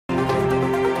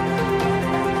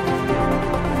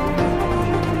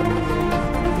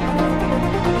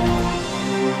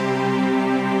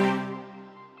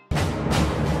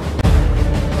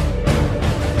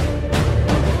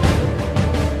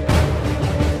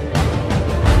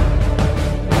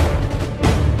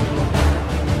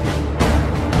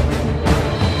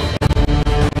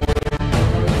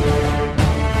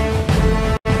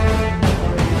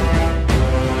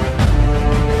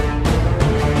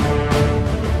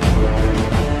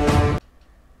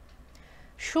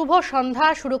শুভ সন্ধ্যা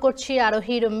শুরু করছি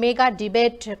আরোহীর মেগা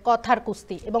ডিবেট কথার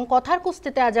কুস্তি এবং কথার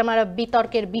কুস্তিতে আজ আমার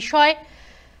বিতর্কের বিষয়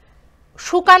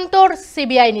সুকান্তর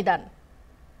সিবিআই নিদান।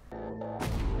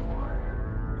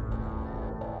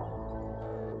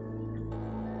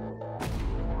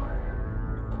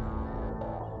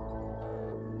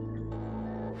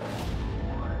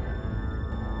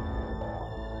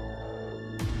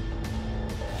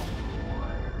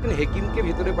 হেকিমকে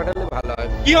ভিতরে পাঠালে ভালো হয়।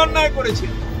 কি অন্যায় করেছে,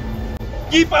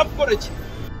 কি পাপ করেছে?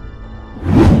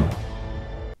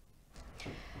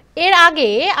 এর আগে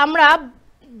আমরা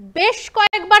বেশ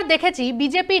কয়েকবার দেখেছি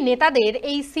বিজেপি নেতাদের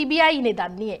এই সিবিআই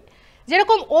নিদান নিয়ে।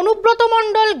 যেরকম অনুব্রত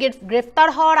মণ্ডল গ্রেফতার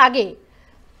হওয়ার আগে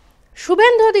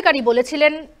শুভেন্দু অধিকারী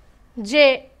বলেছিলেন যে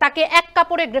তাকে এক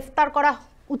কাপড়ে গ্রেফতার করা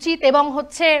উচিত এবং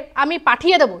আমি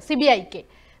পাঠিয়ে দেব সিবিআইকে,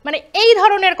 মানে এই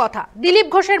ধরনের কথা দিলীপ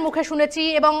ঘোষের মুখে শুনেছি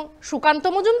এবং সুকান্ত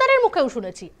মজুমদারের মুখেও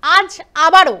শুনেছি। আজ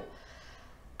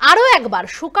আরও একবার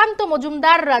সুকান্ত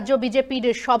মজুমদার রাজ্য বিজেপির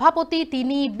সভাপতি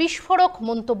তিনি বিস্ফোরক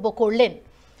মন্তব্য করলেন।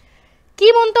 কি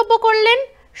মন্তব্য করলেন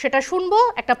সেটা শুনবো,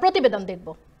 একটা প্রতিবেদন দেখব।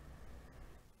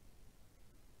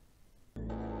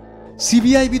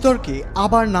 সিবিআই বিতর্কে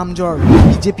আবার নাম জড়াল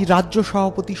বিজেপি রাজ্য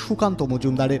সভাপতি সুকান্ত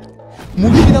মজুমদারের।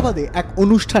 মুর্শিদাবাদে এক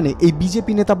অনুষ্ঠানে এই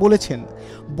বিজেপি নেতা বলেছেন,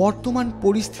 বর্তমান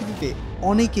পরিস্থিতিতে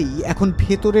অনেকেই এখন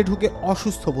ভেতরে ঢুকে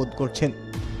অসুস্থ বোধ করছেন,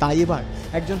 তাই এবার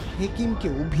একজন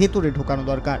হেকিমকেও ভেতরে ঢোকানো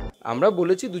দরকার। আমরা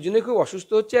বলেছি দুজনে খুব অসুস্থ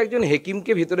হচ্ছে, একজন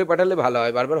হেকিমকে ভিতরে পাঠালে ভালো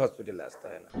হয়, বারবার হসপিটালে আসতে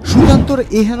হয় না। সুকান্তর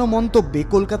এহেন মন্তব্যে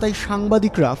কলকাতায়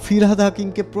সাংবাদিকরা ফিরহাদ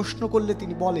হাকিমকে প্রশ্ন করলে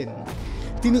তিনি বলেন,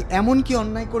 তিনি এমন কি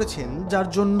অন্যায় করেছেন যার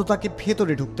জন্য তাকে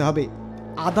ভেতরে ঢুকতে হবে।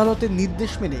 আদালতের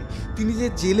নির্দেশ মেনে তিনি যে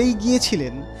জেলেই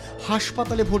গিয়েছিলেন,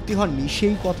 হাসপাতালে ভর্তি হননি,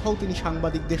 সেই কথাও তিনি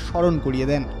সাংবাদিকদের স্মরণ করিয়ে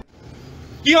দেন।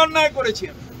 কি অন্যায় করেছি,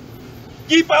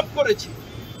 কি পাপ করেছি,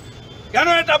 কেন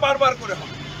এটা বারবার করে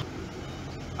হয়?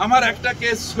 আমার একটা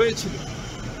কেস হয়েছিল,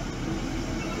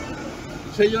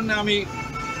 সেই জন্য আমি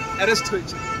অ্যারেস্ট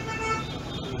হয়েছি।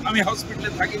 আমি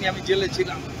হসপিটালে থাকিনি, আমি জেলে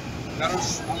ছিলাম, কারণ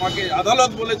আমাকে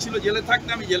আদালত বলেছিল জেলে থাকতে,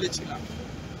 আমি জেলে ছিলাম।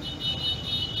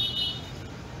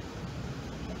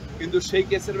 কিন্তু সেই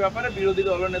কেসের ব্যাপারে বিরোধী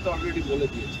দলনেতা অলরেডি বলে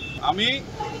দিয়েছে। আমি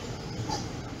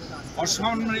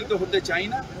অসম্মানিত হতে চাই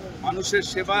না, মানুষের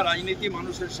সেবা, রাজনীতি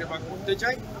মানুষের সেবা করতে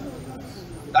চাই,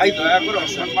 তাই দয়া করে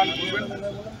অসম্মান করবেন না।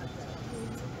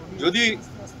 যদি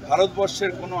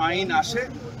ভারতবর্ষের কোনো আইন আসে,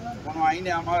 কোনো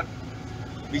আইনে আমার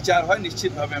বিচার হয়,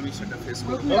 নিশ্চিতভাবে আমি সেটা ফেস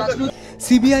করব।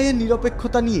 সিবিআই এর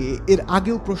নিরপেক্ষতা নিয়ে এর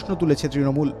আগেও প্রশ্ন তুলেছে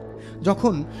তৃণমূল।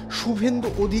 যখন শুভেন্দু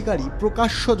অধিকারী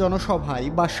প্রকাশ্য জনসভায়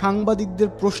বা সাংবাদিকদের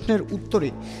প্রশ্নের উত্তরে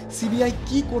সিবিআই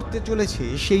কি করতে চলেছে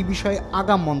সেই বিষয়ে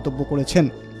আগাম মন্তব্য করেছেন।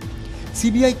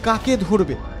 সিবিআই কাকে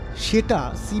ধরবে সেটা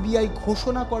সিবিআই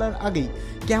ঘোষণা করার আগেই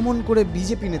কেমন করে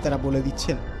বিজেপি নেতারা বলে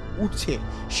দিচ্ছেন, উঠছে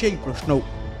সেই প্রশ্নও।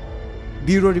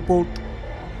 ব্যুরো রিপোর্ট,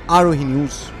 আরোহি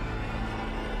নিউজ।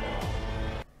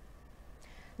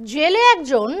 জেলে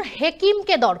একজন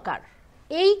হেকিমকে দরকার,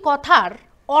 এই কথার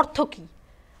অর্থ কি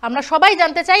আমরা সবাই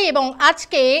জানতে চাই এবং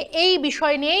আজকে এই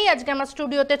বিষয় নিয়েই আজকে আমার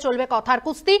স্টুডিওতে চলবে কথার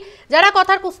কুস্তি। যারা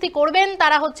কথার কুস্তি করবেন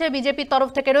তারা বিজেপির তরফ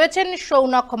থেকে রয়েছেন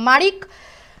শৌনক মারিক,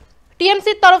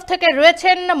 টিএমসির তরফ থেকে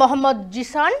রয়েছেন মোহাম্মদ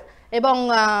জিসান এবং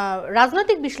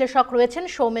রাজনৈতিক বিশ্লেষক রয়েছেন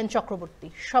সৌমেন চক্রবর্তী।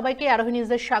 সবাইকে আরোহী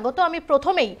নিউজের স্বাগত। আমি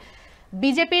প্রথমেই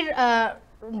বিজেপির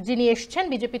যিনি এসছেন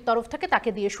বিজেপির তরফ থেকে তাকে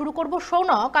দিয়ে শুরু করব।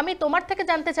 শৌনক, আমি তোমার থেকে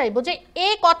জানতে চাইবো যে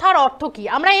এই কথার অর্থ কি?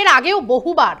 আমরা এর আগেও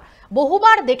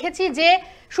বহুবার দেখেছি যে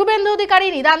শুভেন্দু অধিকারী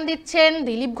নিদান দিচ্ছেন,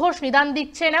 দিলীপ ঘোষ নিদান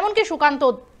দিচ্ছেন, এমনকি সুকান্ত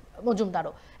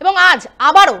মজুমদারও, এবং আজ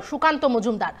আবারও সুকান্ত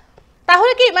মজুমদার।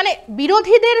 তাহলে কি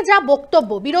বিরোধীদের যা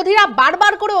বক্তব্য, বিরোধীরা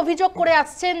বারবার করে অভিযোগ করে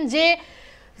আসছেন যে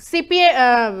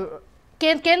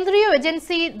কেন্দ্রীয়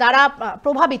এজেন্সি দ্বারা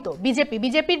প্রভাবিত,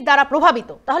 বিজেপির দ্বারা প্রভাবিত,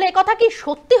 তাহলে এ কথা কি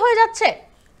সত্যি হয়ে যাচ্ছে?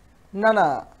 না,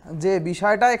 যে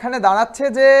বিষয়টা এখানে দাঁড়াচ্ছে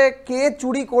যে কে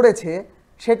চুরি করেছে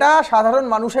সেটা সাধারণ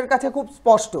মানুষের কাছে খুব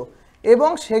স্পষ্ট এবং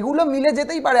সেগুলো মিলে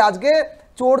যেতেই পারে। আজকে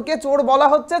চোরকে চোর বলা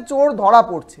হচ্ছে, চোর ধরা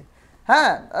পড়ছে।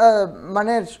 হ্যাঁ,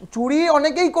 চুরি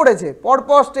অনেকেই করেছে,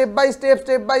 পরপর স্টেপ বাই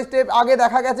স্টেপ। আগে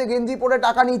দেখা গেছে গেঞ্জি পরে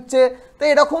টাকা নিচ্ছে, তো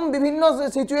এরকম বিভিন্ন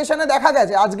সিচুয়েশনে দেখা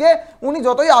গেছে। আজকে উনি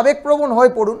যতই আবেগপ্রবণ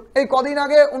হয়ে পড়ুন, এই কদিন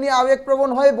আগে উনি আবেগপ্রবণ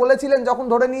হয়ে বলেছিলেন যখন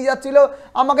ধরে নিয়ে যাচ্ছিল,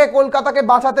 আমাকে কলকাতাকে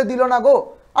বাঁচাতে দিল না গো।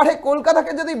 আরে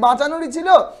কলকাতাকে যদি বাঁচানোরই ছিল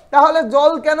তাহলে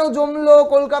জল কেন জমলো,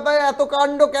 কলকাতায় এত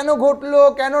কাণ্ড কেন ঘটলো,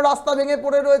 কেন রাস্তা ভেঙে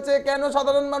পড়ে রয়েছে, কেন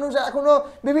সাধারণ মানুষ এখনো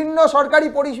বিভিন্ন সরকারি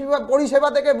পরিষেবা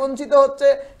থেকে বঞ্চিত হচ্ছে,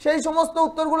 সেই সমস্ত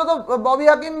উত্তরগুলো তো ববি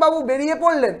হাকিম বাবু বেরিয়ে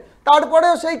পড়লেন।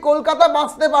 তারপরেও সেই কলকাতা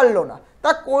বাঁচতে পারলো না,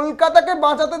 তা কলকাতাকে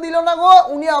বাঁচাতে দিল না গো।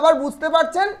 উনি আবার বুঝতে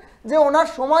পারছেন যে ওনার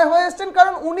সময় হয়ে এসছেন,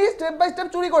 কারণ উনি স্টেপ বাই স্টেপ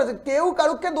চুরি করেছেন। কেউ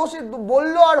কারুকে দোষী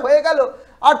বললো আর হয়ে গেল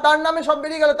আর তার নামে সব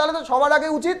বেরিয়ে গেল, তাহলে তো সবার আগে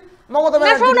উচিত মমতা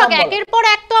ব্যানার্জির নাম বলা। একের পর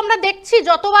এক তো আমরা দেখছি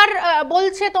যতবার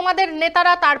বলছে তোমাদের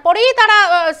নেতারা, তারপরেই তারা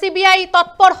সিবিআই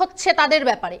তৎপর হচ্ছে তাদের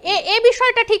ব্যাপারে। এই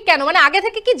বিষয়টা ঠিক কেন? মানে আগে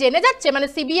থেকে কি জেনে যাচ্ছে? মানে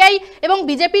সিবিআই এবং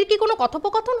বিজেপির কি কোনো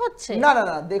কথোপকথন হচ্ছে? না না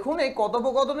না, দেখুন এই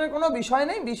কথোপকথনের কোনো বিষয়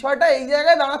নেই। বিষয়টা এই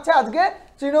জায়গায় দাঁড়াচ্ছে, আজকে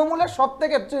তৃণমূলের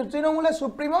সবথেকে তৃণমূলের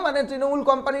সুপ্রিমো মানে তৃণমূল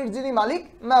কোম্পানির যিনি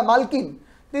মালকিন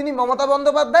তিনি মমতা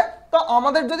বন্দ্যোপাধ্যায়। তো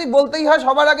আমাদের যদি বলতেই হয়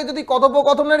সবার আগে, যদি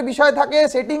কথোপকথনের বিষয় থাকে,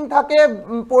 সেটিং থাকে,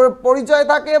 পরিচয়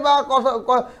থাকে, বা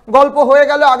গল্প হয়ে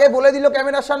গেল আগে বলে দিল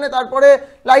ক্যামেরার সামনে, তারপরে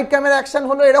লাইট ক্যামেরা অ্যাকশন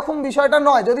হলো, এরকম বিষয়টা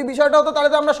নয়। যদি বিষয়টা হতো তাহলে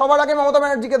তো আমরা সবার আগে মমতা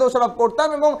ব্যানার্জিকে দোষারোপ করতাম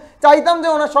এবং চাইতাম যে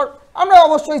ওনার আমরা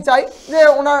অবশ্যই চাই যে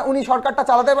উনি সরকারটা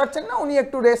চালাতে পারছেন না, উনি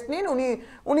একটু রেস্ট নিন,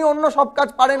 উনি অন্য সব কাজ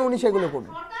পারেন, উনি সেগুলো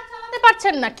করুন। সরকার চালাতে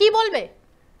পারছেন না কি বলবে?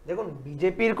 দেখুন,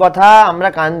 বিজেপির কথা আমরা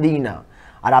কান দিই না।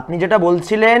 আর আপনি যেটা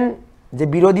বলছিলেন যে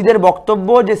বিরোধীদের বক্তব্য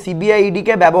যে সিবিআই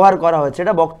ইডিকে ব্যবহার করা হয়েছে,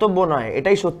 এটা বক্তব্য নয়,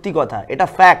 এটাই সত্যি কথা, এটা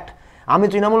ফ্যাক্ট। আমি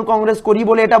তৃণমূল কংগ্রেস করি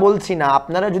বলে এটা বলছি না।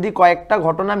 আপনারা যদি কয়েকটা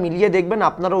ঘটনা মিলিয়ে দেখবেন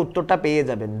আপনারা উত্তরটা পেয়ে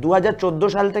যাবেন। 2014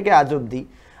 সাল থেকে আজ অবধি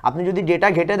আপনি যদি ডেটা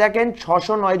ঘেটে দেখেন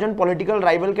 609 জন পলিটিক্যাল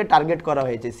রাইভালকে টার্গেট করা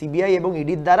হয়েছে সিবিআই এবং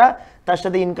ইডির দ্বারা, তার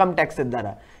সাথে ইনকাম ট্যাক্সের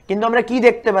দ্বারা। কিন্তু আমরা কি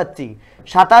দেখতে পাচ্ছি?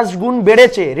 27 গুণ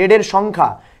বেড়েছে রেডের সংখ্যা,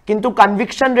 কিন্তু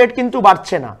কনভিকশন রেট কিন্তু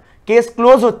বাড়ছে না, কেস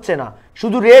ক্লোজ হচ্ছে না,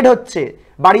 শুধু রেড হচ্ছে,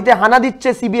 বাড়িতে হানা দিচ্ছে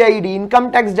সিবিআই ইডি, ইনকাম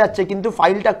ট্যাক্স যাচ্ছে, কিন্তু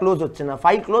ফাইলটা ক্লোজ হচ্ছে না।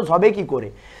 ফাইল ক্লোজ হবে কি করে?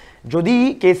 যদি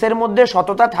কেসের মধ্যে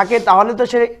সততা থাকে তাহলে তো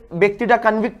সে ব্যক্তিটা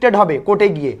কনভিক্টেড হবে কোর্টে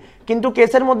গিয়ে, কিন্তু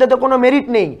কেসের মধ্যে তো কোনো মেরিট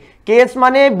নেই। কেস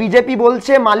মানে বিজেপি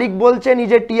বলছে, মালিক বলছে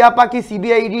নিজের টিয়া পাখি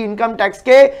সিবিআই ইডি ইনকাম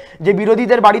ট্যাক্সকে যে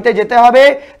বিরোধীদের বাড়িতে যেতে হবে,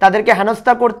 তাদেরকে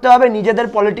হেনস্থা করতে হবে নিজেদের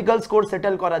পলিটিক্যাল স্কোর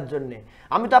সেটেল করার জন্য।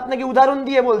 আমি তো আপনাকে উদাহরণ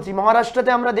দিয়ে বলছি,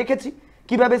 মহারাষ্ট্রতে আমরা দেখেছি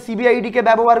কিভাবে সিবিআইডিকে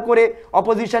ব্যবহার করে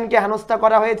অপোজিশনকে হেনস্থা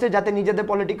করা হয়েছে যাতে নিজেদের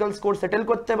পলিটিক্যাল স্কোর সেটেল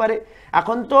করতে পারে।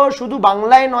 এখন তো শুধু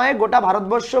বাংলায় নয়, গোটা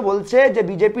ভারতবর্ষ বলছে যে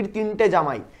বিজেপির 3টে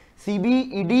জামাই,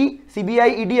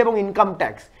 সিবিআই ইডি এবং ইনকাম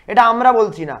ট্যাক্স। এটা আমরা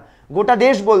বলছি না, গোটা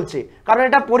দেশ বলছে, কারণ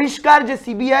এটা পরিষ্কার যে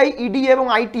সিবিআই ইডি এবং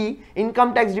আইটি ইনকাম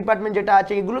ট্যাক্স ডিপার্টমেন্ট যেটা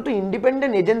আছে, এগুলো তো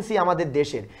ইন্ডিপেন্ডেন্ট এজেন্সি আমাদের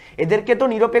দেশের, এদেরকে তো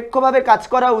নিরপেক্ষভাবে কাজ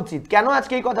করা উচিত। কেন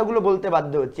আজকে এই কথাগুলো বলতে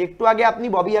বাধ্য হচ্ছে? একটু আগে আপনি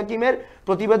ববি হাকিমের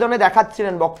প্রতিবেদনে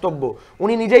দেখাচ্ছিলেন বক্তব্য,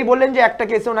 উনি নিজেই বললেন যে একটা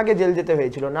কেসে ওনাকে জেল যেতে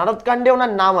হয়েছিল, নারদকাণ্ডে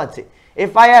ওনার নাম আছে,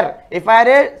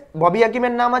 এফআইআরে ববি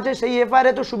হাকিমের নাম আছে, সেই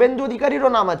এফআইআরে তো শুভেন্দু অধিকারীরও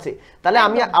নাম আছে। তাহলে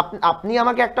আপনি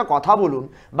আমাকে একটা কথা বলুন,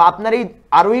 বা আপনার এই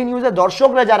আরোহী নিউজের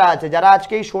দর্শকরা যারা আছে, যারা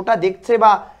আজকে এই শোটা দেখছে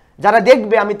বা যারা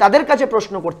দেখবে, আমি তাদের কাছে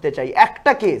প্রশ্ন করতে চাই,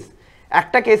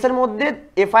 একটা কেসের মধ্যে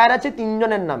এফআইআর আছে 3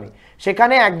 জনের নামে,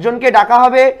 সেখানে একজনকে ডাকা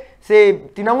হবে সে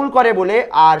তৃণমূল করে বলে,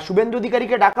 আর শুভেন্দু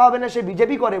অধিকারীকে ডাকা হবে না সে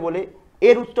বিজেপি করে বলে,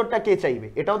 এর উত্তরটা কে চাইবে?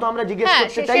 এটাও তো আমরা জিজ্ঞেস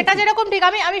করতে চাই। সেটা যেরকম ঠিক,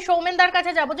 আমি সৌমেনদার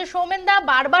কাছে যাব, যে সৌমেনদা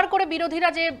বারবার করে বিরোধীরা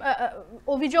যে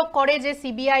অভিযোগ করে যে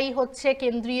সিবিআই হচ্ছে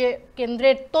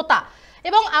কেন্দ্রের তোতা,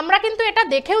 এবং আমরা কিন্তু এটা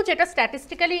দেখেও, যেটা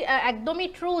স্ট্যাটিস্টিক্যালি একদমই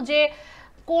ট্রু, যে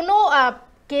কোনো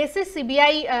কেসে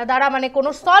সিবিআই দ্বারা মানে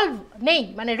কোনো সলভ নেই,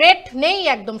 মানে রেট নেই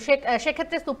একদম,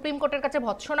 সেক্ষেত্রে সুপ্রিম কোর্টের কাছে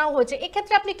ভৎসনাও হয়েছে।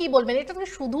 এক্ষেত্রে আপনি কি বলবেন? এটা তো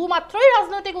শুধুমাত্রই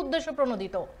রাজনৈতিক উদ্দেশ্য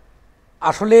প্রণোদিত।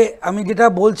 আসলে আমি যেটা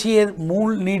বলছি, এর মূল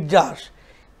নির্যাস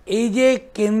এই যে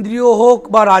কেন্দ্রীয় হোক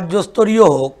বা রাজ্যস্তরীয়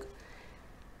হোক,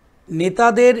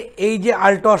 নেতাদের এই যে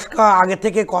আলটস্কা আগে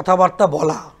থেকে কথাবার্তা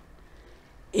বলা,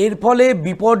 এর ফলে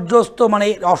বিপর্যস্ত মানে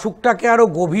অসুখটাকে আরও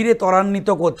গভীরে ত্বরান্বিত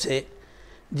করছে।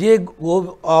 যে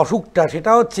অসুখটা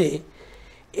সেটা হচ্ছে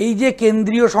এই যে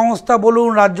কেন্দ্রীয় সংস্থা বলুন,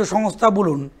 রাজ্য সংস্থা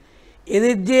বলুন,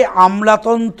 এদের যে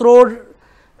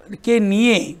আমলাতন্ত্রকে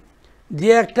নিয়ে যে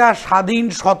একটা স্বাধীন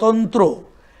স্বতন্ত্র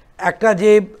একটা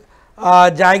যে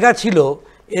জায়গা ছিল,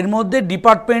 এর মধ্যে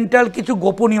ডিপার্টমেন্টাল কিছু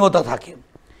গোপনীয়তা থাকে।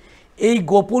 এই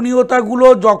গোপনীয়তাগুলো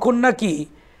যখন নাকি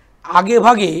আগে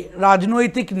ভাগে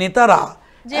রাজনৈতিক নেতারা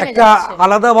একটা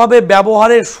আলাদাভাবে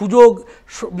ব্যবহারের সুযোগ,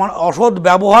 অসৎ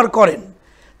ব্যবহার করেন,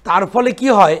 তার ফলে কি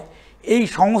হয়, এই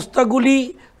সংস্থাগুলি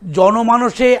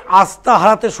জনমানসে আস্থা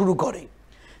হারাতে শুরু করে,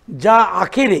 যা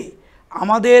আখেরে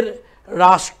আমাদের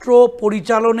রাষ্ট্র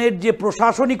পরিচালনের যে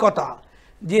প্রশাসনিকতা,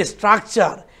 যে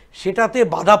স্ট্রাকচার, সেটাতে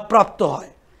বাধাপ্রাপ্ত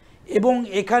হয়। এবং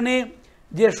এখানে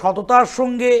যে সততার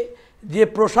সঙ্গে যে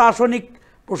প্রশাসনিক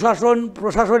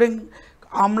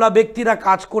আমলা ব্যক্তিরা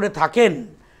কাজ করে থাকেন,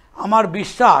 আমার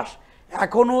বিশ্বাস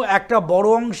এখনও একটা বড়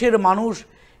অংশের মানুষ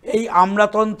এই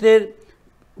আমলাতন্ত্রের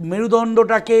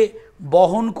মেরুদণ্ডটাকে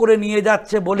বহন করে নিয়ে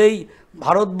যাচ্ছে বলেই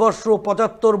ভারতবর্ষ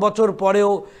 75 বছর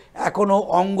পরেও এখনও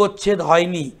অঙ্গচ্ছেদ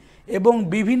হয়নি। এবং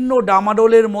বিভিন্ন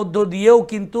ডামাডোলের মধ্য দিয়েও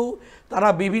কিন্তু তারা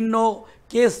বিভিন্ন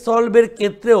কেস সলভের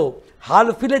ক্ষেত্রেও হাল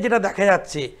ফিলে যেটা দেখা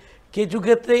যাচ্ছে, কিছু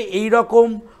ক্ষেত্রে এই রকম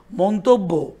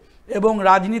মন্তব্য এবং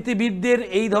রাজনীতিবিদদের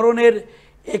এই ধরনের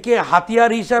একে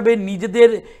হাতিয়ার হিসাবে নিজেদের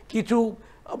কিছু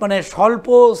মানে স্বল্প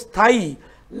স্থায়ী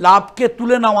লাভকে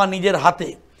তুলে নেওয়া নিজের হাতে,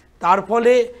 তার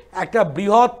ফলে একটা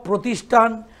বৃহৎ প্রতিষ্ঠান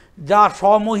যা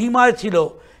স্বমহিমায় ছিল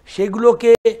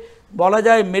সেগুলোকে বলা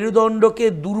যায় মেরুদণ্ডকে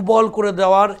দুর্বল করে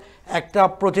দেওয়ার একটা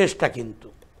প্রচেষ্টা কিন্তু।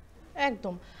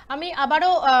 একদম। আমি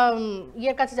আবারও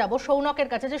ইয়ের কাছে যাব, সৌনকের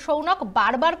কাছে, যে সৌনক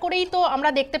বারবার করেই তো আমরা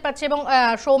দেখতে পাচ্ছি এবং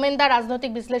সৌমেনদা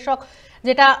রাজনৈতিক বিশ্লেষক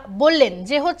যেটা বললেন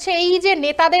যে হচ্ছে এই যে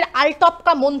নেতাদের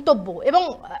আলটপকা মন্তব্য এবং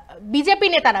বিজেপি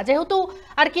নেতারা যেহেতু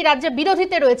আর কি রাজ্যে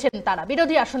বিরোধীতে রয়েছেন, তারা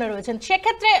বিরোধী আসনে রয়েছেন,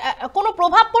 সেক্ষেত্রে কোনো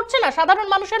প্রভাব পড়ছে না সাধারণ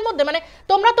মানুষের মধ্যে? মানে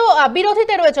তোমরা তো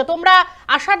বিরোধীতে রয়েছে, তোমরা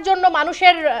আসার জন্য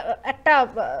মানুষের একটা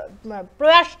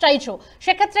প্রয়াস চাইছো,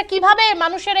 সেক্ষেত্রে কিভাবে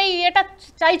মানুষের এই এটা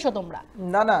চাইছো তোমরা?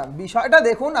 না না, বিষয়টা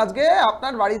দেখুন, আজকে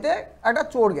আপনার বাড়িতে একটা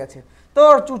চোর গেছে, তো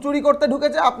চুরি করতে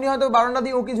ঢুকেছে, আপনি হয়তো বারান্দা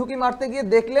দিয়ে উঁকি ঝুঁকি মারতে গিয়ে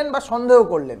দেখলেন বা সন্দেহ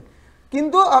করলেন,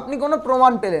 কিন্তু আপনি কোনো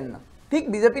প্রমাণ পেলেন না। ঠিক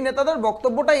বিজেপি নেতাদের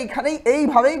বক্তব্যটা এইখানেই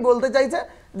এইভাবেই বলতে চাইছে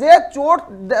যে চোর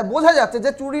বোঝা যাচ্ছে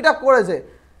যে চুরিটা করেছে,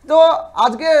 তো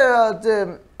আজকে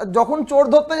যখন চোর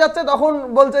ধরতে যাচ্ছে তখন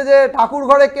বলছে যে ঠাকুর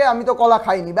ঘরে কে, আমি তো কলা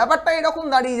খাইনি, ব্যাপারটা এরকম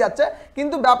দাঁড়িয়ে যাচ্ছে।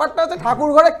 কিন্তু ব্যাপারটা হচ্ছে ঠাকুর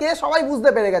ঘরে কে সবাই বুঝতে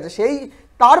পেরে গেছে, সেই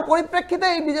তার পরিপ্রেক্ষিতে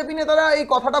এই বিজেপি নেতারা এই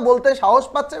কথাটা বলতে সাহস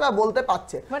পাচ্ছে বা বলতে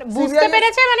পারছে। মানে বুঝতে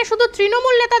পেরেছে, মানে শুধু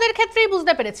তৃণমূল নেতাদের ক্ষেত্রেই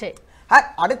বুঝতে পেরেছে? হ্যাঁ,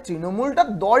 আরে তৃণমূলটা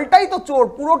দলটাই তো চোর,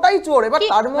 পুরোটাই চোর। এবার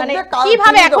তার মধ্যে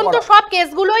কিভাবে এখন তো সব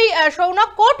কেসগুলোই সৌনক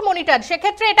কোর্ট মনিটর,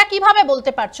 সেক্ষেত্রে এটা কিভাবে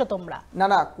বলতে পারছো তোমরা? না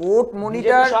না, কোর্ট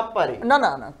মনিটর না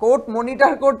না না কোর্ট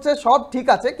মনিটর করছে সব ঠিক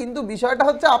আছে, কিন্তু বিষয়টা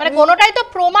হচ্ছে মানে কোনোটাই তো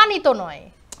প্রমাণিত নয়।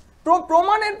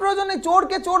 প্রমাণের প্রয়োজনে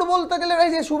চোরকে চোর বলতে গেলে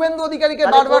এই যে শুভেন্দু অধিকারীকে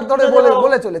বারবার ধরে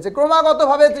বলে চলেছে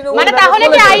ক্রমাগতভাবে তৃণমূল। মানে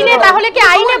তাহলে কি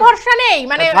আইনে ভরসা নেই?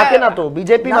 মানে থাকে না তো,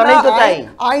 বিজেপি মানেই তো তাই।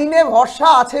 আইনে ভরসা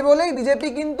আছে বলেই বিজেপি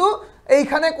কিন্তু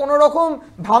এইখানে কোনো রকম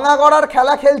ভাঙা গড়ার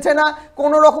খেলা খেলছে না,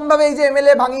 কোনো রকম ভাবে এই যে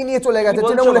এমএলএ ভাঙিয়ে নিয়ে চলে গেছে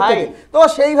তৃণমূলের থেকে, তো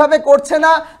সেইভাবে করছে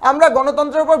না। আমরা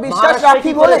গণতন্ত্রের উপর বিশ্বাস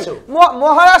রাখি বলে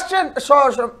মহারাষ্ট্রের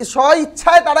স্ব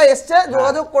ইচ্ছায় তারা এসছে,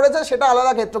 যোগাযোগ করেছে, সেটা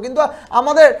আলাদা ক্ষেত্র, কিন্তু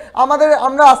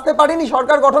আমরা আসতে পারিনি,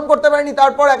 সরকার গঠন করতে পারিনি,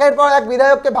 তারপর একের পর এক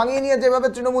বিধায়ককে ভাঙিয়ে নিয়ে যেভাবে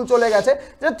তৃণমূল চলে গেছে,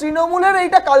 যে তৃণমূলের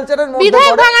এইটা কালচারের মধ্যে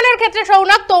বিধায়ক ভাঙানোর ক্ষেত্রে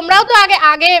সৌনক তোমরাও তো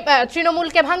আগে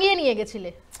তৃণমূলকে ভাঙিয়ে নিয়ে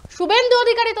গেছিলে। শুভেন্দু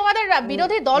অধিকারী তোমাদের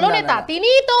বিরোধী দলনেতা,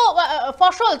 তিনিই তো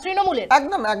ফসল তৃণমূলের।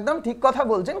 একদম ঠিক কথা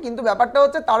বলছেন, কিন্তু ব্যাপারটা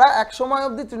হচ্ছে তারা এক সময়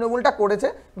অবধি তৃণমূলটা করেছে,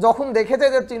 যখন দেখেছে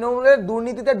যে তৃণমূলের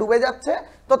দুর্নীতিতে ডুবে যাচ্ছে,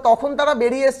 তো তখন তারা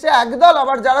বেরিয়ে এসছে একদল,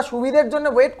 আবার যারা সুবিধের জন্য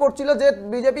ওয়েট করছিল যে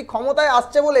বিজেপি ক্ষমতায়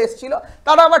আসছে বলে এসছিল,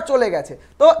 তারা আবার চলে গেছে।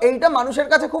 তো এইটা মানুষের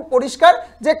কাছে খুব পরিষ্কার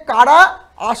যে কারা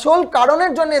আসল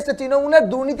কারণের জন্য এসছে, তৃণমূলের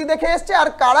দুর্নীতি দেখে এসছে, আর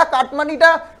কারা কাটমানিটা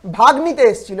ভাগ নিতে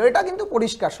এসেছিল, এটা কিন্তু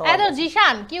পরিষ্কার।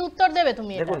 জিশান কি উত্তর দেবে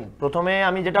তুমি? দেখুন, প্রথমে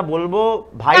আমি যেটা বলবো,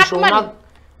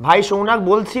 ভাই সৌনক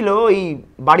বলছিল এই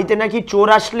বাড়িতে নাকি চোর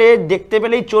আসলে দেখতে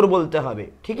পেলেই চোর বলতে হবে,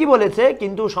 ঠিকই বলেছে,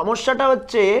 কিন্তু সমস্যাটা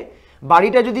হচ্ছে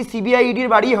বাড়িটা যদি সিবিআই ইডির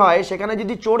বাড়ি হয়, সেখানে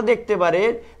যদি চোর দেখতে পারে,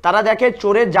 তারা দেখে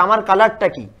চোরের জামার কালারটা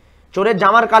কি। চোরের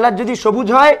জামার কালার যদি সবুজ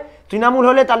হয়, তৃণমূল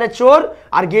হলে তাহলে চোর,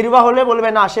 আর গেরুয়া হলে বলবে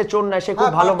না সে চোর নয়, সে খুব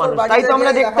ভালো মানুষ। তাই তো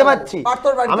আমরা দেখতে পাচ্ছি।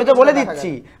 আমি তো বলে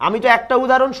দিচ্ছি, আমি তো একটা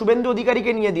উদাহরণ শুভেন্দু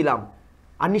অধিকারীকে নিয়ে দিলাম,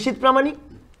 আর নিশীথ প্রামাণিক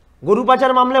গরু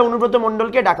পাচার মামলায় অনুব্রত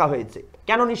মণ্ডলকে ডাকা হয়েছে,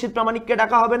 কেন নিশীথ প্রামাণিককে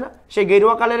ডাকা হবে না? সে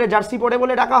গেরুয়া কালারের জার্সি পরে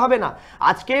বলে ডাকা হবে না?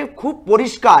 আজকে খুব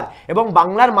পরিষ্কার, এবং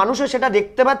বাংলার মানুষও সেটা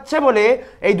দেখতে পাচ্ছে বলে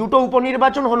এই দুটো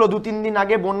উপনির্বাচন হলো 2-3 দিন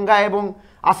আগে বনগাঁ এবং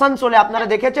আসানসোলে, আপনারা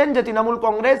দেখেছেন যে তৃণমূল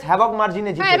কংগ্রেস হ্যাভক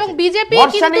মার্জিনে জিতেছে, এবং বিজেপি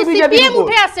কিন্তু সিপিএম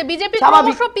উঠে আসছে, বিজেপি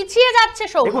ক্রমশ পিছিয়ে যাচ্ছে।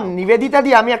 দেখুন নিবেদিতা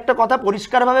দি, আমি একটা কথা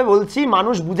পরিষ্কারভাবে বলছি,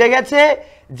 মানুষ বুঝে গেছে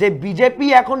যে বিজেপি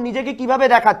এখন নিজেকে কিভাবে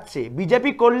দেখাচ্ছে।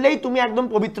 বিজেপি করলেই তুমি একদম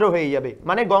পবিত্র হয়ে যাবে,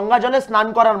 মানে গঙ্গা জলে স্নান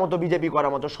করার মতো, বিজেপি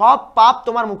করার মতো, সব পাপ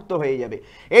তোমার মুক্ত হয়ে যাবে।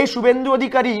 এই শুভেন্দু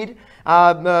অধিকারীর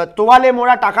তোয়ালে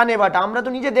মোড়া টাকা নেবাটা আমরা তো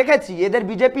নিজে দেখেছি, এদের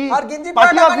বিজেপি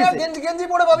পার্টি অফিসে।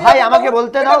 ভাই আমাকে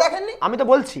বলতে দাও, আমি তো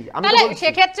বলছি।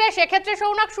 সেক্ষেত্রে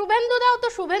সৌনক শুভেন্দু দাও তো,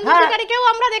 শুভেন্দু অধিকারীকেও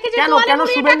আমরা দেখেছি। কেন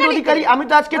শুভেন্দু অধিকারী? আমি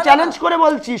তো আজকে চ্যালেঞ্জ করে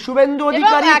বলছি, শুভেন্দু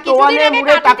অধিকারী তোয়ালে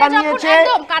মোড়ে টাকা নিয়েছে,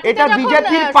 এটা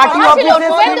বিজেপির পার্টি অফিসে।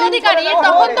 শুভেন্দু অধিকারী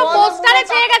তখন তো পোস্টারে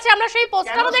ছেয়ে গেছে, আমরা সেই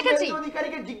পোস্টারও দেখেছি। শুভেন্দু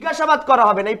অধিকারীকে জিজ্ঞাসাবাদ করা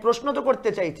হবে না, এই প্রশ্ন তো করতে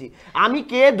চাইছি আমি,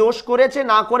 কে দোষ করেছে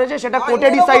না করেছে সেটা কোর্টে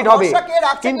ডিসাইড হবে,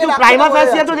 কিন্তু প্রাইমা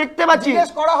ফেসিয়া তো দেখতে পাচ্ছি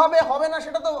জিজ্ঞেস করা হবে না,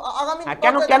 সেটা তো আগামী।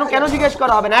 কেন জিজ্ঞেস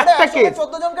করা হবে না? একটা কেস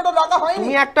 14 জনকে তো ডাকা হয়নি।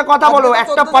 তুমি একটা কথা বলো,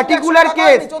 একটা particular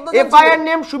case, FIR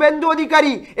name Suvendu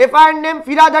Adhikari, FIR name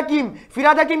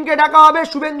Firhad হাকিমকে ডাকা হবে,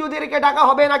 শুভেন্দু অধিকারীকে ডাকা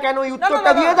হবে না কেন? এই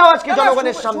উত্তরটা দিয়ে দাও আজকে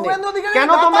জনগণের সামনে। কেন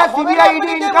তোমরা সিবিআই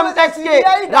ইডি ইনকাম ট্যাক্সকে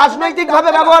রাজনৈতিকভাবে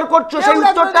ব্যবহার করছো, সেই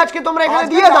উত্তরটা আজকে তোমরা এখানে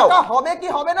দিয়ে দাও। হবে কি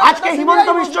হবে না? আজকে হিমন্ত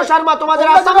বিশ্ব শর্মা তোমাদের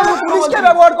আসামের পুলিশকে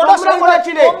ব্যবহার করো, তোমরা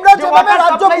বলেছিলে তোমরা যেভাবে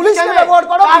রাজ্য পুলিশকে ব্যবহার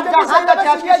করো,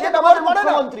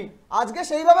 মুখ্যমন্ত্রী আজকে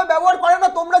সেইভাবে ব্যবহার করে না।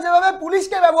 তোমরা যেভাবে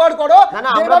পুলিশকে ব্যবহার করো,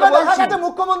 যেভাবে দেখা গেছে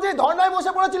মুখ্যমন্ত্রী ধর্নায়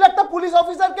বসে পড়েছিল, একটা পুলিশ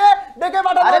অফিসারকে ডেকে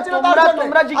পাঠানো হয়েছিল তার জন্য।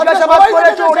 তোমরা জিজ্ঞাসাবাদ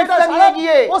করেছো ওড়িশা নিয়ে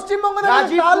গিয়ে, পশ্চিমবঙ্গে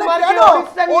রাজীব তাহলে কুমারকে কেন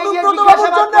ওড়িশা নিয়ে গিয়ে অনুব্রত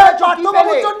জিজ্ঞাসাবাদ বাবুর জন্য, করেছো, কি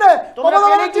পার্থবাবুর পেলে? জন্য তোমরা মমতা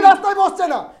পেলে ব্যানার্জি কি? রাস্তায় বসছে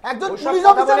না, একজন ওইসব পুলিশ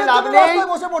কথা অফিসারের বলে লাভ জন্য নেই। রাস্তায়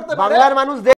বসে পড়তে পারে। বাংলার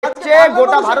মানুষ দেখছে,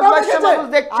 গোটা ভারতবর্ষের মানুষ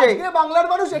দেখছে, আজকে বাংলার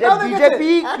মানুষ যে এটাও দেখেছে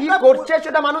বিজেপি কি একটা করছে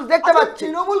সেটা মানুষ দেখতে পাচ্ছে।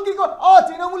 তৃণমূল কি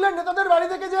তৃণমূলের নেতাদের বাড়ি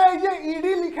থেকে যে এই যে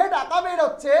ইডি লিখে টাকা বের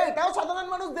হচ্ছে, এটাও সাধারণ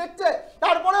মানুষ দেখছে।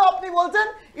 তারপরেও আপনি বলছেন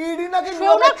ইডি নাকি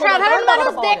সাধারণ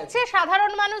মানুষ দেখছে,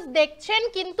 সাধারণ মানুষ দেখছেন,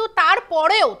 কিন্তু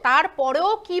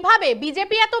তারপরেও কিভাবে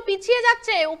বিজেপি এত পিছিয়ে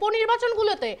যাচ্ছে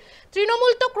উপনির্বাচনগুলোতে?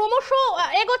 তৃণমূল তো ক্রমশ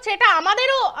এগোচ্ছে, এটা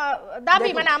আমাদেরও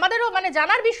দাবি, মানে আমাদেরও মানে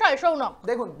জানার বিষয়। সৌনক,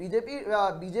 দেখুন,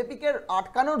 বিজেপিকে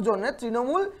আটকানোর জন্য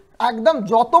তৃণমূল একদম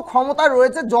যত ক্ষমতা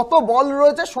রয়েছে, যত বল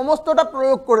রয়েছে, সমস্তটা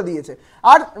প্রয়োগ করে দিয়েছে।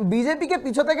 আর বিজেপিকে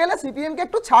পিছোতে গেলে সিপিএমকে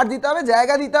একটু ছাড় দিতে হবে,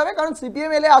 জায়গা দিতে হবে, কারণ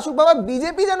সিপিএম এলে আসুক বাবা,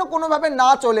 বিজেপি যেন কোনোভাবে না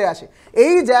চলে আসে,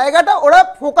 এই জায়গাটা ওরা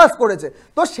ফোকাস করেছে।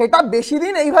 তো সেটা বেশি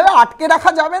দিন এইভাবে আটকে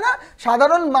রাখা যাবে না।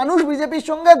 সাধারণ মানুষ বিজেপির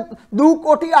সঙ্গে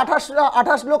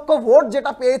 2,28,28 লক্ষ ভোট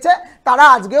যেটা পেয়েছে, তারা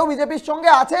আজকেও বিজেপির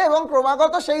সঙ্গে আছে এবং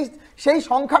ক্রমাগত সেই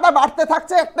সংখ্যাটা বাড়তে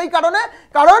থাকছে একটাই কারণে,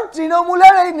 কারণ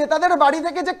তৃণমূলের এই নেতাদের বাড়ি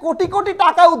থেকে যে কোটি কোটি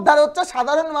টাকা উদ্ধার হচ্ছে,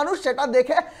 সাধারণ মানুষ সেটা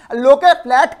দেখে লোকে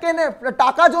ফ্ল্যাট কেনে,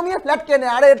 টাকা জমিয়ে ফ্ল্যাট কেনে,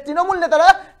 আর এর তৃণমূল নেতারা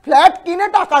ফ্ল্যাট কিনে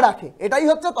টাকা রাখে। এটাই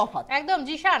হচ্ছে তফাৎ। একদম।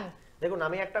 জিশান, দেখুন,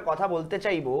 আমি একটা কথা বলতে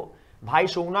চাইবো, ভাই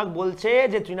সৌনক বলছে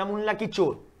যে তৃণমূল নাকি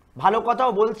চোর, ভালো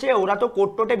কথাও বলছে, ওরা তো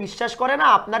কোর্ট টোটে বিশ্বাস করে না,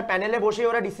 আপনার প্যানেলে বসে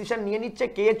ওরা ডিসিশন নিয়ে নিচ্ছে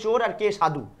কে চোর আর কে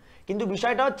সাধু। কিন্তু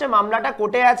বিষয়টা হচ্ছে মামলাটা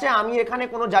কোর্টে আছে, আমি এখানে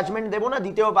কোনো জাজমেন্ট দেবো না,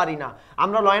 দিতেও পারি না।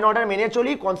 আমরা ল অ্যান্ড অর্ডার মেনে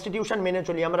চলি, কনস্টিটিউশন মেনে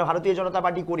চলি, আমরা ভারতীয় জনতা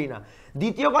পার্টি করি না।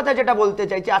 দ্বিতীয় কথা যেটা বলতে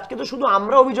চাইছি, আজকে তো শুধু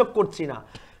আমরা অভিযোগ করছি না,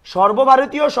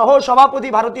 সর্বভারতীয় সহ সভাপতি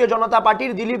ভারতীয় জনতা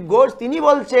পার্টির দিলীপ ঘোষ, তিনি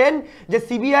বলছেন যে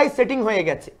সিবিআই সেটিং হয়ে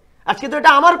গেছে। আজকে তো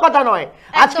এটা আমার কথা নয়,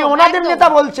 আজকে ওনাদের নেতা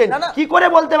বলছেন। কি করে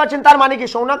বলতে পারছেন? তার মানে কি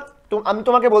সৌনক? আমি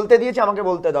তোমাকে বলতে দিয়েছি, আমাকে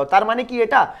বলতে দাও। তার মানে কি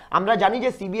এটা? আমরা জানি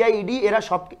যে সিবিআই, ইডি এরা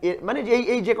সব, মানে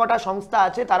এই যে কটা সংস্থা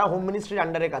আছে তারা হোম মিনিস্ট্রির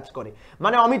আন্ডারে কাজ করে,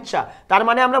 মানে অমিত শাহ। তার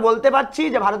মানে আমরা বলতে পারছি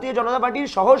যে ভারতীয় জনতা পার্টির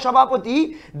সহ সভাপতি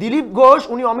দিলীপ ঘোষ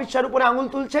উনি অমিত শাহর উপরে আঙুল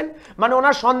তুলছেন। মানে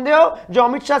ওনার সন্দেহ যে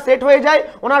অমিত শাহ সেট হয়ে যায়,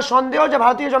 ওনার সন্দেহ যে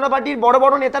ভারতীয় জনতা পার্টির বড়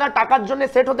বড় নেতারা টাকার জন্য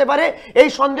সেট হতে পারে, এই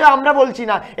সন্দেহ আমরা বলছি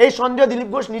না, এই সন্দেহ দিলীপ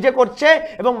ঘোষ নিজে করছে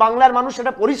এবং বাংলার মানুষ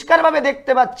সেটা পরিষ্কারভাবে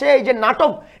দেখতে পাচ্ছে। এই যে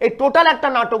নাটক, এই টোটাল একটা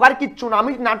নাটক, আর কিচ্ছু না।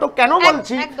 আমি নাটক কেন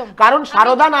বলছি? কারণ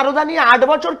সারদা নারদা নিয়ে 8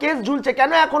 বছর কেস ঝুলছে,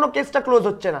 কেন এখনো কেসটা ক্লোজ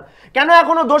হচ্ছে না? কেন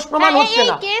এখনো দোষ প্রমাণ হচ্ছে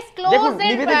না? দেখুন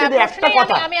নিবেদিত, একটা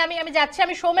কথা আমি যাচ্ছি,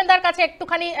 আমি সৌমেনদার কাছে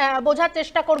একটুখানি বোঝার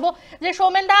চেষ্টা করব যে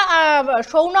সৌমেনদা,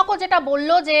 সৌনকও যেটা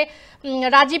বললো যে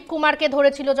রাজীব কুমারকে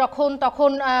ধরেছিল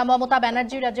তখন মমতা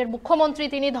ব্যানার্জি রাজ্যের মুখ্যমন্ত্রী,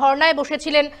 তিনি ধর্নায়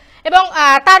বসেছিলেন, এবং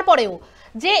তারপরেও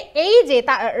যে এই যে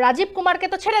রাজীব কুমারকে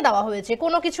তো ছেড়ে দেওয়া হয়েছে,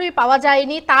 কোনো কিছুই পাওয়া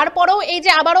যায়নি, তারপরেও এই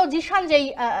যে আবারও জিশান যেই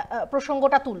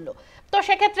প্রসঙ্গটা তুললো, তো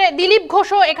সেক্ষেত্রে দিলীপ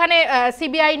ঘোষও এখানে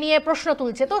সিবিআই নিয়ে প্রশ্ন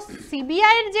তুলছে। তো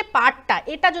সিবিআই এর যে পার্টটা,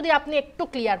 এটা যদি আপনি একটু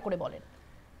ক্লিয়ার করে বলেন।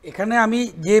 এখানে আমি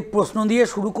যে প্রশ্ন দিয়ে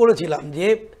শুরু করেছিলাম যে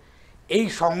এই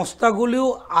সংস্থাগুলো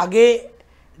আগে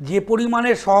যে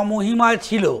পরিমাণে স্বমহিমায়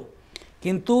ছিল,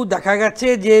 কিন্তু দেখা গেছে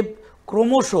যে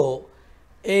ক্রমশ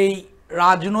এই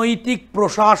রাজনৈতিক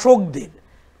প্রশাসকদের,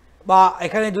 বা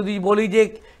এখানে যদি বলি যে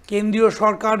কেন্দ্রীয়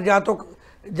সরকার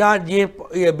যে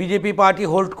বিজেপি পার্টি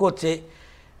হোল্ড করছে,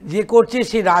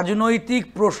 সেই রাজনৈতিক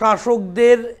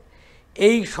প্রশাসকদের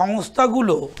এই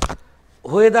সংস্থাগুলো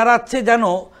হয়ে দাঁড়াচ্ছে যেন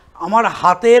আমার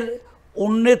হাতের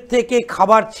অন্যের থেকে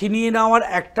খাবার ছিনিয়ে নেওয়ার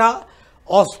একটা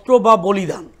অস্ত্র বা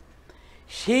বলিদান।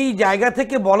 সেই জায়গা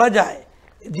থেকে বলা যায়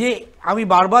যে আমি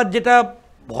বারবার যেটা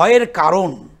ভয়ের কারণ,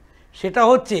 সেটা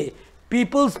হচ্ছে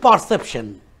পিপলস পারসেপশন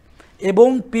এবং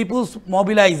পিপলস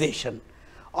মোবিলাইজেশন,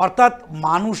 অর্থাৎ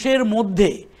মানুষের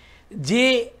মধ্যে যে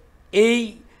এই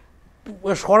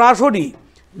সরাসরি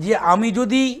যে আমি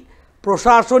যদি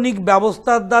প্রশাসনিক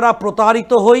ব্যবস্থার দ্বারা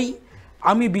প্রতারিত হই,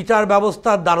 আমি বিচার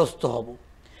ব্যবস্থার দ্বারস্থ হব,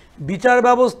 বিচার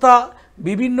ব্যবস্থা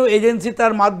বিভিন্ন এজেন্সি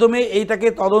তার মাধ্যমে এইটাকে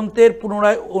তদন্তের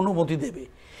পুনরায় অনুমতি দেবে।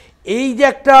 এই যে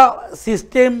একটা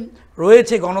সিস্টেম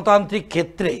রয়েছে গণতান্ত্রিক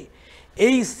ক্ষেত্রে,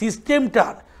 এই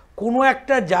সিস্টেমটার কোনো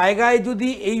একটা জায়গায় যদি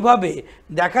এইভাবে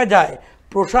দেখা যায়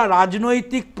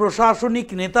রাজনৈতিক প্রশাসনিক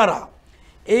নেতারা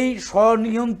এই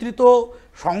স্বনিয়ন্ত্রিত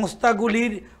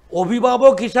সংস্থাগুলির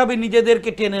অভিভাবক হিসাবে নিজেদেরকে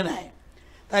টেনে নেয়,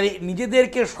 তাই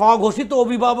নিজেদেরকে স্বঘোষিত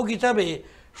অভিভাবক হিসাবে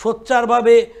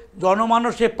সোচ্চারভাবে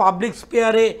জনমানসে পাবলিক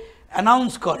স্পেয়ারে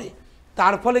অ্যানাউন্স করে,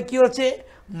 তার ফলে কী হচ্ছে,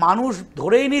 মানুষ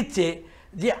ধরেই নিচ্ছে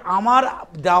যে আমার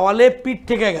দেওয়ালে পিঠ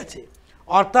থেকে গেছে,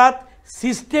 অর্থাৎ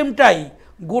সিস্টেমটাই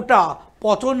গোটা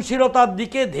পচনশীলতার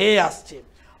দিকে ধেয়ে আসছে,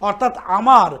 অর্থাৎ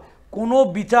আমার কোনো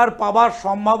বিচার পাবার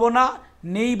সম্ভাবনা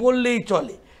নেই বললেই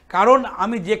চলে। কারণ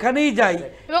আমি যেখানেই যাই,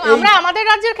 এবং আমরা আমাদের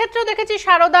রাজ্যের ক্ষেত্রেও দেখেছি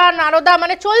সারদা নারদা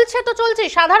মানে চলছে তো চলছে।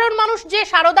 সাধারণ মানুষ যে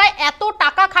সারদায় এত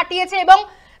টাকা খাটিয়েছে এবং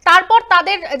তারপর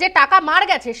তাদের যে টাকা মার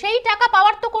গেছে সেই টাকা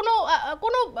পাওয়ার তো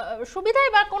কোনো সুবিধাই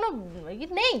বা কোনো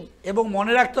নেই। এবং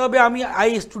মনে রাখতে হবে, আমি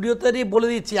এই স্টুডিওতেই বলে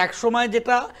দিচ্ছি, একসময়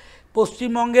যেটা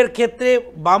পশ্চিমবঙ্গের ক্ষেত্রে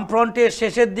বামফ্রন্টের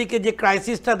শেষের দিকে যে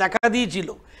ক্রাইসিসটা দেখা দিয়েছিল,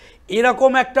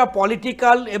 এরকম একটা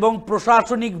পলিটিক্যাল এবং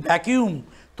প্রশাসনিক ভ্যাকিউম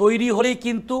তৈরি হলেই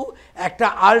কিন্তু একটা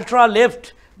আলট্রা লেফট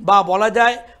বা বলা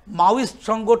যায় মাওয়িস্ট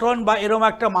সংগঠন বা এরকম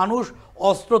একটা মানুষ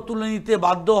অস্ত্র তুলে নিতে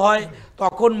বাধ্য হয়।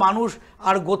 তখন মানুষ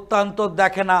আর গত্যান্তর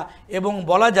দেখে না এবং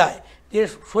বলা যায় যে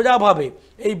সোজাভাবে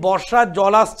এই বর্ষার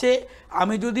জল আসছে,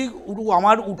 আমি যদি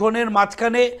আমার উঠোনের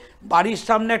মাঝখানে বাড়ির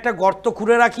সামনে একটা গর্ত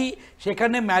খুঁড়ে রাখি,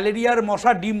 সেখানে ম্যালেরিয়ার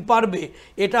মশা ডিম পারবে,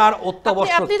 এটা আর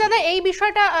অত্যাবশ্যক। আপনি দাদা এই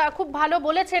বিষয়টা খুব ভালো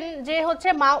বলেছেন যে হচ্ছে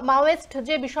মাওয়েস্ট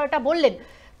যে বিষয়টা বললেন,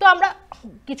 তো আমরা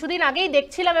কিছুদিন আগেই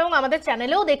দেখছিলাম এবং আমাদের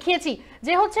চ্যানেলেও দেখিয়েছি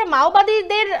যে হচ্ছে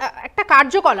মাওবাদীদের একটা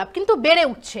কার্যকলাপ কিন্তু বেড়ে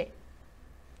উঠছে।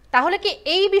 তাহলে কি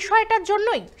এই বিষয়টার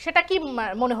জন্যই, সেটা কি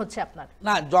মনে হচ্ছে আপনার?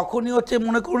 না, যখনই হচ্ছে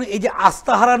মনে করুন এই যে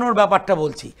আস্থা হারানোর ব্যাপারটা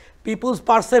বলছি, পিপলস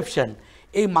পারসেপশন,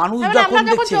 এই মানুষ যখন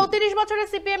দেখছে 34 বছরের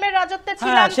সিপিএম এর রাজত্বে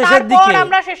ছিলাম, তারপর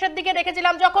আমরা শেষের দিকে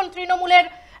দেখেছিলাম যখন তৃণমূলের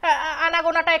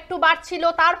আনাগোনাটা একটু বাড়ছিল,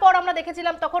 তারপর আমরা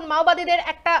দেখেছিলাম তখন মাওবাদীদের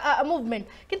একটা মুভমেন্ট,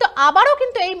 কিন্তু আবারও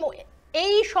কিন্তু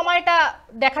এই সময়টা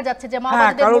দেখা যাচ্ছে যে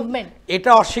মাওবাদীদের মুভমেন্ট।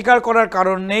 এটা অস্বীকার করার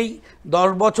কারণ নেই। 10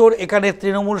 বছর এখানে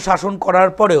তৃণমূল শাসন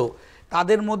করার পরেও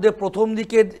তাদের মধ্যে প্রথম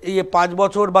দিকে এই 5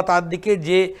 বছর বা তার দিকে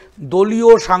যে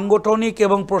দলীয় সাংগঠনিক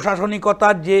এবং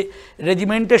প্রশাসনিকতার যে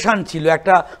রেজিমেন্টেশন ছিল,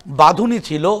 একটা বাঁধুনি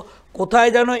ছিল, কোথায়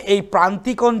যেন এই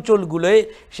প্রান্তিক অঞ্চলগুলোয়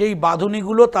সেই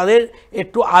বাঁধুনিগুলো তাদের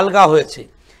একটু আলগা হয়েছে।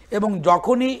 এবং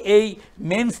যখনই এই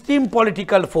মেনস্ট্রিম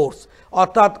পলিটিক্যাল ফোর্স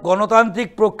অর্থাৎ গণতান্ত্রিক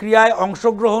প্রক্রিয়ায়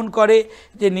অংশগ্রহণ করে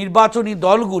যে নির্বাচনী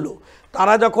দলগুলো,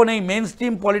 তারা যখন এই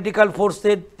মেনস্ট্রিম পলিটিক্যাল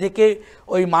ফোর্সের থেকে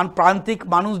ওই প্রান্তিক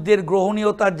মানুষদের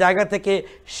গ্রহণীয়তার জায়গা থেকে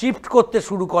শিফট করতে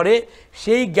শুরু করে,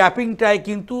 সেই গ্যাপিংটায়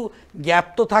কিন্তু গ্যাপ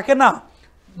তো থাকে না।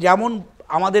 যেমন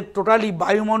আমাদের টোটালি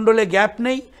বায়ুমণ্ডলে গ্যাপ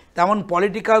নেই, তেমন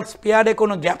পলিটিক্যাল স্পেয়ারে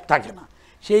কোনো গ্যাপ থাকে না।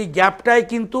 সেই গ্যাপটায়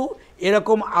কিন্তু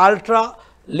এরকম আলট্রা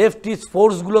লেফটিস্ট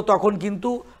ফোর্সগুলো তখন কিন্তু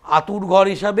আতুর ঘর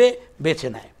হিসাবে বেছে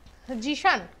নেয়।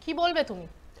 জিশান, কি বলবে তুমি?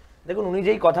 দেখুন, উনি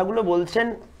যেই কথাগুলো বলছেন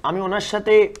আমি ওনার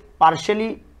সাথে পার্শালি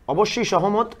অবশ্যই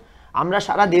সহমত। আমরা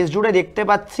সারা দেশ জুড়ে দেখতে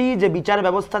পাচ্ছি যে বিচার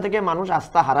ব্যবস্থা থেকে মানুষ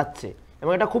আস্থা হারাচ্ছে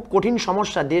এবং এটা খুব কঠিন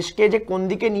সমস্যা। দেশকে যে কোন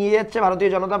দিকে নিয়ে যাচ্ছে ভারতীয়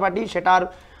জনতা পার্টি সেটা আর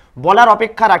বলার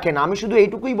অপেক্ষা রাখে না। আমি শুধু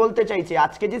এইটুকুই বলতে চাইছি,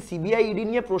 আজকে যে সিবিআই ইডি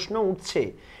নিয়ে প্রশ্ন উঠছে,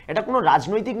 এটা কোনো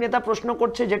রাজনৈতিক নেতা প্রশ্ন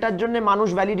করছে যেটার জন্য মানুষ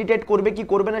ভ্যালিডেট করবে কি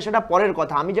করবে না সেটা পরের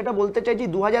কথা। আমি যেটা বলতে চাইছি,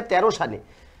 2013 সালে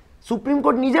সুপ্রিম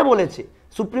কোর্ট নিজে বলেছে,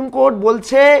 সুপ্রিম কোর্ট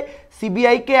বলছে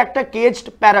সিবিআইকে একটা কেজড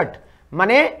প্যারট,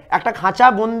 মানে একটা খাঁচা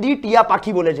বন্দি টিয়া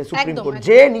পাখি বলেছে সুপ্রিম কোর্ট,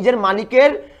 যে নিজের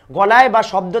মালিকের গলায় বা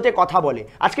শব্দতে কথা বলে।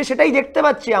 আজকে সেটাই দেখতে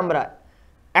পাচ্ছি আমরা।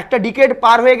 একটা ডিকেড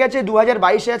পার হয়ে গেছে,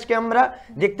 2022-এ আজকে আমরা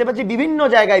দেখতে পাচ্ছি বিভিন্ন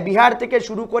জায়গায়, বিহার থেকে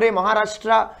শুরু করে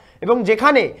মহারাষ্ট্র, এবং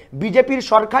যেখানে বিজেপির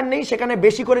সরকার নেই সেখানে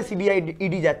বেশি করে সিবিআই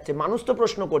ইডি যাচ্ছে। মানুষ তো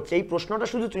প্রশ্ন করছে, এই প্রশ্নটা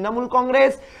শুধু তৃণমূল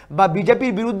কংগ্রেস বা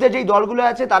বিজেপির বিরুদ্ধে যেই দলগুলো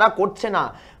আছে তারা করছে না,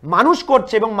 মানুষ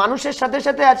করছে। এবং মানুষের সাথে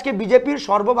সাথে আজকে বিজেপির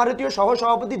সর্বভারতীয়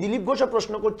সহসভাপতি দিলীপ ঘোষও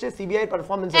প্রশ্ন করছে সিবিআই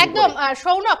পারফরমেন্স। একদম।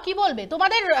 সৌনক, কি বলবে?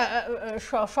 তোমাদের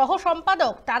সহ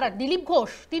সম্পাদক তারা দিলীপ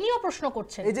ঘোষ, তিনিও প্রশ্ন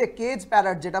করছেন। এই যে কেজ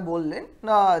প্যারট যেটা বললেন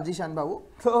না জিশান বাবু,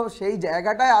 তো সেই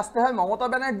জায়গাটায় আসতে হয়। মমতা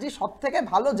ব্যানার্জি সব থেকে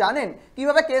ভালো জানেন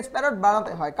কিভাবে কেজ প্যারট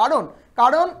বানাতে হয়,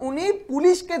 কারণ উনি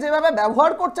পুলিশকে যেভাবে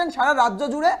ব্যবহার করছেন সারা রাজ্য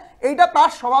জুড়ে, এইটা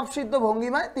তার স্বভাবসিদ্ধ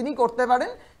ভঙ্গিমায় তিনি করতে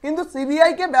পারেন। কিন্তু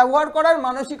সিবিআই কে ব্যবহার করার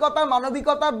মানসিকতা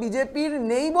মানবিকতা বিজেপির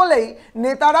নেই বলেই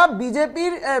নেতারা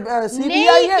বিজেপির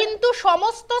সিবিআই কিন্তু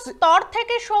সমস্ত স্তর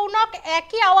থেকে সৌনক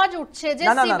একই আওয়াজ উঠছে যে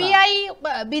সিবিআই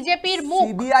বিজেপির মুখ,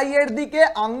 সিবিআই এর দিকে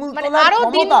আঙ্গুল তোলার ক্ষমতা, আরো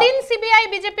দিন ক্ষমতা। দিন সিবিআই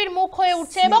বিজেপির মুখ হয়ে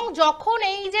উঠছে। এবং যখন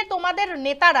এই যে তোমাদের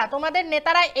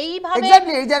নেতারা এইভাবে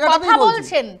কথা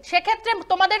বলছেন, সেক্ষেত্রে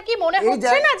তোমাদের কি মনে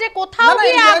হচ্ছে না যে কোথাও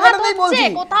গিয়ে আঘাত হচ্ছে,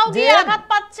 কোথাও গিয়ে আঘাত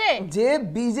পাচ্ছে? যে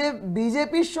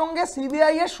বিজেপির সঙ্গে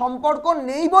সিবিআই এর সম্পর্ক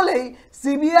নেই বলেই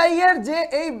সিবিআই এর যে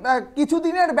এই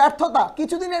কিছুদিনের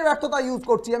ব্যর্থতা ইউজ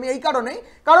করছি আমি এই কারণেই,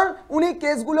 কারণ উনি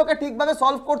কেসগুলোকে ঠিকভাবে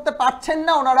সলভ করতে পারছেন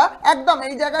না ওনারা। একদম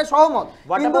এই জায়গায় সহমত।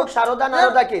 কিন্তু সারদা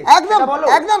নারদা কেস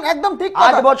একদম ঠিক কথা।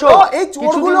 8 বছর এই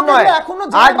চোরগুলোকে এখনো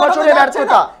 8 বছরের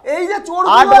ব্যর্থতা, এই যে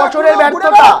চোরগুলো 8 বছরের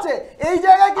ব্যর্থতা, এই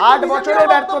জায়গায় 8 বছরের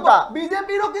ব্যর্থতা।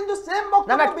 বিজেপিরও কিন্তু সেম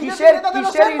বক্তব্য। না কিসের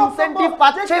ইনসেনটিভ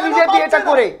পাচ্ছে বিজেপি এটা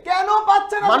করে? কেন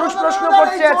পাচ্ছে না মানুষ প্রশ্ন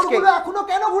করছে আজকে এখনো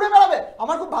কেন ঘুরে বেড়াবে?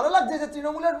 আমার খুব ভালো লাগছে যে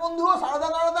তৃণমূলের বন্ধুও সারদা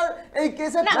নারদার এই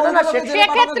কেসে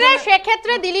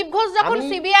সেক্ষেত্রে দিলীপ ঘোষ যখন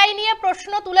সিবিআই নিয়ে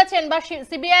প্রশ্ন তুলেছেন বা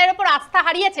সিবিআই এর উপর আস্থা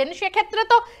হারিয়েছেন, সেক্ষেত্রে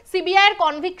তো সিবিআই এর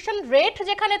কনভিকশন রেট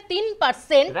যেখানে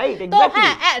 3%, তো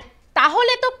হ্যাঁ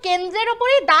তাহলে তো কেন্দ্রের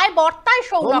উপরই দায় বর্তায়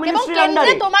সৌরভ, এবং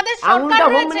কেন্দ্রে তোমাদের সরকার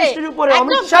রয়েছে,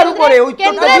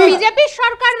 কেন্দ্রে বিজেপির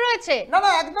সরকার রয়েছে। না না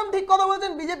একদম ঠিক কথা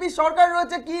বলেছেন, বিজেপির সরকার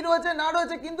রয়েছে, কি রয়েছে না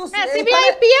রয়েছে, কিন্তু সিবিআই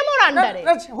পিএম ওর আন্ডারে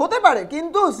হতে পারে,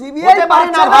 কিন্তু সিবিআই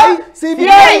না ভাই,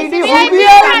 সিবিআই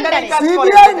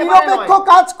নিরপেক্ষ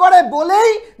কাজ করে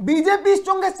বলেই বিজেপির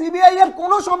সঙ্গে সিবিআই এর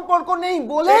কোনো সম্পর্ক নেই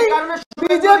বলেই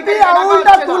বিজেপি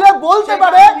আঙুলটা তুলে বলতে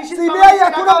পারে সিবিআই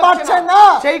এখনো পারছে না,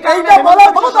 এইটা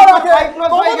বলার ক্ষমতা রাখে।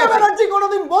 মমতা ব্যানার্জি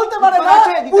কোনোদিন বলতে পারে না,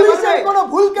 পুলিশের কোনো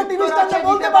ভুলকে টিভি স্ট্যান্ডে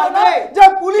বলতে পারে না যে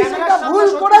পুলিশ এটা ভুল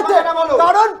করেছে,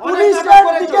 কারণ পুলিশের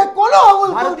দিকে কোনো আঙুল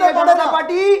তুলতে পারে না।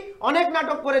 পার্টি অনেক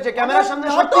নাটক করেছে, ক্যামেরার সামনে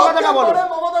সত্যি কথাটা বলো,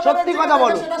 সত্যি কথা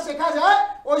বলো, সেটা শেখা যায়,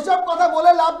 ওইসব কথা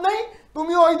বলে লাভ নেই।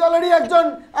 তুমি ওই দলেরই একজন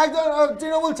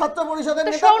তৃণমূল ছাত্র পরিষদের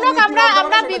নেতা। শোনক,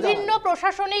 আমরা বিভিন্ন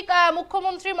প্রশাসনিক,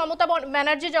 মুখ্যমন্ত্রী মমতা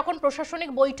ব্যানার্জি যখন প্রশাসনিক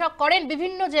বৈঠক করেন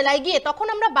বিভিন্ন জেলায় গিয়ে, তখন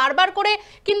আমরা বারবার করে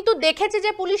কিন্তু দেখেছি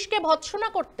যে পুলিশকে ভৎসনা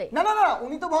করতে। না না না,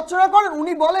 উনি তো ভৎসনা করেন,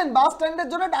 উনি বলেন বাস স্ট্যান্ডের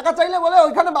জন্য টাকা চাইলে বলে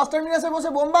ওইখানে বাস টার্মিনাসে এসে বসে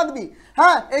বোম বাঁধবি।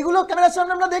 হ্যাঁ, এগুলো ক্যামেরার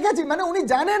সামনে আমরা দেখেছি, মানে উনি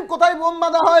জানেন কোথায় বোম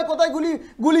বাঁধা হয়, কোথায়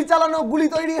গুলি চালানো, গুলি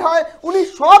তৈরি হয়, উনি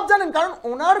সব জানেন, কারণ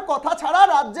ওনার কথা ছাড়া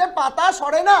রাজ্যে পাতা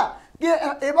সরে না।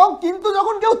 এবং কিন্তু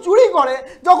যখন কেউ চুরি করে,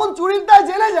 যখন চুরির দায়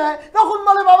জেলে যায়, তখন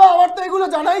বলে বাবা আমার তো এগুলো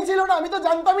জানাই ছিল না, আমি তো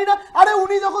জানতামই না। আরে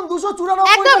উনি যখন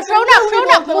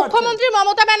 294 মুখ্যমন্ত্রী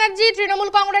মমতা ব্যানার্জি তৃণমূল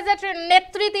কংগ্রেসের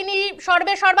নেত্রী, তিনি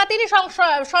সর্বা তিনি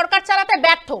সরকার চালাতে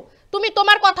ব্যর্থ, তুমি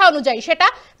তোমার কথা অনুযায়ী সেটা,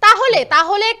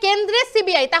 তাহলে কেন্দ্রের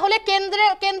সিবিআই, তাহলে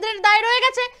কেন্দ্রের দায় রয়ে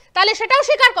গেছে, তাহলে সেটাও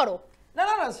স্বীকার করো। না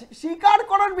না না, স্বীকার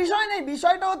করার বিষয় নেই,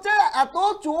 বিষয়টা হচ্ছে এত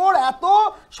চোর, এত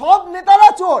সব নেতারা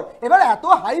চোর, এবার এত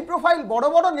হাই প্রোফাইল বড়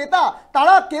বড় নেতা,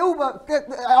 তারা কেউ,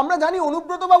 আমরা জানি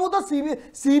অনুব্রত বাবু তো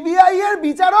সিবিআই এর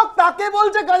বিচারক, তাকে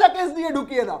বলছে গাঁজা কেস দিয়ে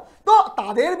ঢুকিয়ে দাও, তো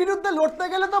তাদের বিরুদ্ধে লড়তে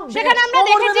গেলে তো সেখানে আমরা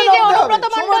দেখেছি যে অনুব্রত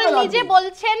মণ্ডল নিজে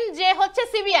বলছেন যে হচ্ছে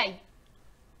সিবিআই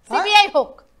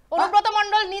হোক, অনুব্রত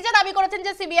মণ্ডল নিজে দাবি করেছেন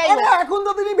যে সিবিআই। এখন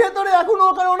তো তিনি ভেতরে, এখন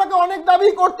ওনাকে অনেক দাবি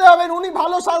করতে হবে, উনি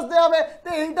ভালো সাজতে হবে, তো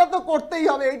এইটা তো করতেই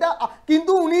হবে এইটা,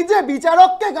 কিন্তু উনি যে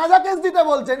বিচারককে গাঁজা কেস দিতে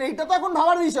বলছেন, এইটা তো এখন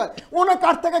ভাবার বিষয়। ওনার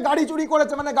কার থেকে গাড়ি চুরি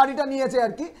করেছে, মানে গাড়িটা নিয়েছে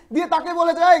আর কি, দিয়ে তাকে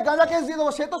বলেছে এই গাঁজা কেস দিয়ে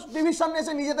দেবো, সে তো টিভির সামনে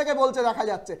এসে নিজে থেকে বলছে, দেখা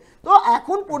যাচ্ছে। তো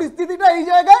এখন পরিস্থিতিটা এই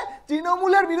জায়গায়,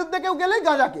 তৃণমূলের বিরুদ্ধে কেউ গেলে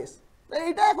গাঁজা কেস,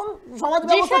 এইটা এখন সমাজ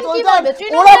ব্যবস্থা চলছে,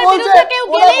 ওরা বলছে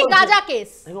গাঁজা কেস।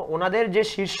 দেখো, ওনাদের যে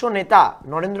শীর্ষ নেতা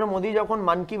নরেন্দ্র মোদী যখন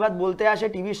মান কি বাত বলতে আসে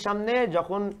টিভির সামনে,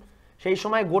 যখন সেই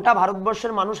সময় গোটা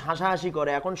ভারতবর্ষের মানুষ হাসাহাসি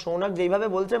করে, এখন সৌনক যেইভাবে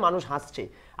বলছে মানুষ হাসছে।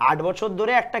 8 বছর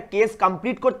ধরে একটা কেস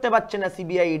কমপ্লিট করতে পারছে না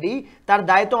সিবিআইডি, তার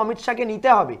দায় তো অমিত শাহকে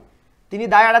নিতে হবে, তিনি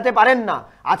দায় এড়াতে পারেন না।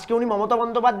 আজকে উনি মমতা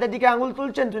বন্দ্যোপাধ্যায়ের দিকে আঙুল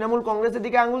তুলছেন, তৃণমূল কংগ্রেসের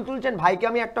দিকে আঙুল তুলছেন। ভাইকে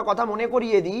আমি একটা কথা মনে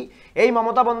করিয়ে দিই, এই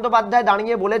মমতা বন্দ্যোপাধ্যায়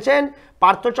দাঁড়িয়ে বলেছেন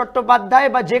পার্থ চট্টোপাধ্যায়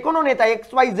বা যে কোনো নেতা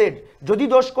XYZ যদি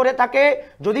দোষ করে থাকে,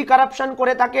 যদি কারাপশন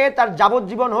করে থাকে, তার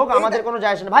যাবজ্জীবন হোক, আমাদের কোনো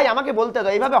যায় আসে না। ভাই আমাকে বলতে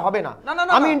দাও, এইভাবে হবে না,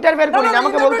 আমি ইন্টারফেয়ার করি না,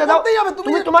 আমাকে বলতে দাও,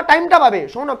 তুমি তোমার টাইমটা পাবে,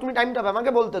 শোনো তুমি টাইমটা পাবে,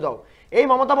 আমাকে বলতে দাও। এই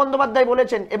মমতা বন্দ্যোপাধ্যায়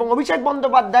বলেছেন, এবং অভিষেক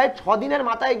বন্দ্যোপাধ্যায় 6 দিনের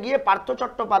মাথায় গিয়ে পার্থ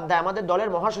চট্টোপাধ্যায় আমাদের দলের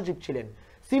মহাসচিব ছিলেন,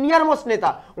 সিনিয়র মোস্ট নেতা,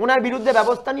 ওনার বিরুদ্ধে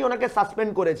ব্যবস্থা নিয়ে ওনাকে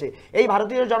সাসপেন্ড করেছে। এই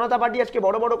ভারতীয় জনতা পার্টি আজকে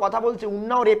বড় বড় কথা বলছে।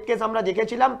 উন্নাও রেপ কেস আমরা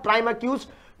দেখেছিলাম, প্রাইম অ্যাকিউজ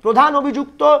প্রধান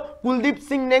অভিযুক্ত কুলদীপ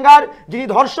সিং নেগার, যিনি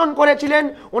ধর্ষণ করেছিলেন,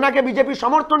 ওনাকে বিজেপি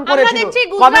সমর্থন করেছিল,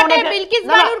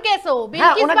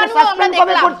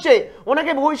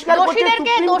 ওনাকে বহিষ্কার করছে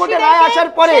সুপ্রিম কোর্টের রায় আসার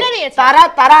পরে।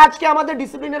 তারা আজকে আমাদের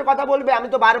ডিসিপ্লিনের কথা বলবে। আমি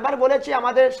তো বারবার বলেছি,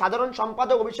 আমাদের সাধারণ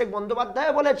সম্পাদক অভিষেক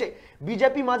বন্দ্যোপাধ্যায় বলেছে,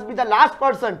 BJP must be the last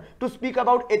person to speak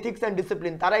about ethics and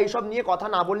discipline. তারা এইসব নিয়ে কথা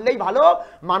না বললেই ভালো,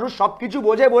 মানুষ সবকিছু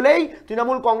বোঝে বলেই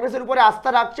তৃণমূল কংগ্রেসের উপরে আস্থা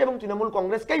রাখছে এবং তৃণমূল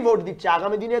কংগ্রেসকেই ভোট দিচ্ছে।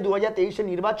 আগামী দিনে 2023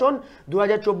 নির্বাচন,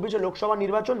 2024 লোকসভা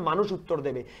নির্বাচন, মানুষ উত্তর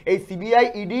দেবে। এই সিবিআই,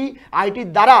 ইডি, আইটির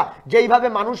দ্বারা যেইভাবে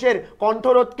মানুষের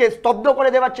কণ্ঠরোধকে স্তব্ধ করে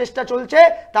দেওয়ার চেষ্টা চলছে,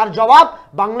 তার জবাব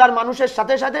বাংলার মানুষের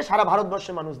সাথে সাথে সারা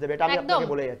ভারতবর্ষের মানুষ দেবে, এটা আমি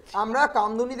আপনাকে বলে যাচ্ছি। আমরা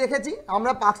কামদুনি দেখেছি,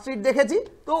 আমরা পার্ক স্ট্রিট দেখেছি,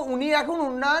 তো উনি এখন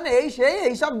উন্নয়ন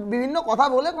এইসব বিভিন্ন কথা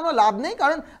বলে কোনো লাভ নেই,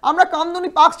 কারণ আমরা কামদুনি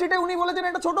পার্ক স্ট্রিটে উনি বলেছেন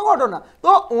এটা ছোট ঘটনা,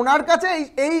 তো ওনার কাছে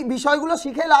এই বিষয়গুলো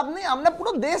শিখে লাভ নেই। আমরা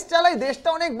পুরো দেশ চালাই, দেশটা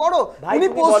অনেক বড়, উনি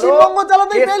পশ্চিমবঙ্গ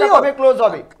চালাতেই ক্লোজ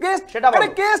হবে,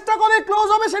 কেসটা কবে ক্লোজ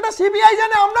হবে সেটা সিবিআই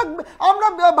জানে, আমরা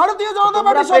ভারতীয় জনতা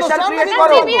পার্টির সদস্য,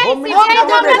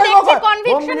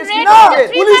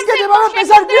 পুলিশকে যেভাবে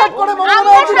প্রেসার ক্রিয়েট করে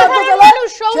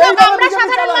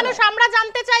আমরা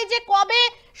জানতে চাই যে কবে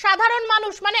সাধারণ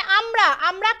মানুষ, মানে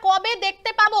আমরা কবে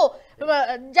দেখতে পাবো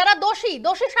যারা দোষী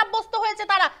সাব্যস্ত হয়েছে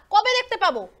তারা কবে দেখতে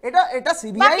পাবো? এটা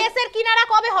সিবিআই কেসের কিনারা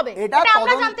কবে হবে? এটা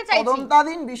আমরা জানতে চাইছি।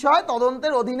 তদন্তাধীন বিষয়,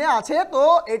 তদন্তের অধীনে আছে, তো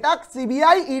এটা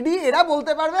সিবিআই ইডি এরা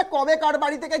বলতে পারবে কবে কার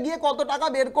বাড়ি থেকে গিয়ে কত টাকা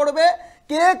বের করবে,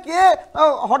 কে কে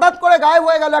হঠাৎ করে গায়েব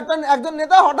হয়ে গেল। একজন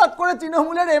নেতা হঠাৎ করে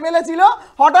তৃণমূলের এমএলএ ছিল,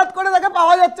 হঠাৎ করে তাকে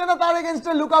পাওয়া যাচ্ছে না, তার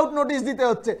এগেইনস্টে লুকআউট নোটিশ দিতে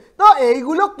হচ্ছে। তো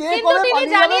এইগুলো কে কবে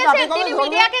পালিয়ে যাবে, কাকে কবে তিনি ধরবে,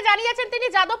 মিডিয়াকে জানিয়েছেন তিনি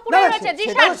যাদবপুরে রয়েছে। জি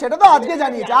স্যার, সেটা তো আজকে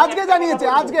জানিয়েছে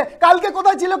আজকে, কালকে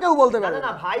কোথায় ছিল কেউ বলতে পারবে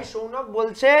না। ভাই সৌনক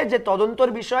বলছে যে তদন্তর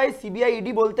বিষয়ে সিবিআই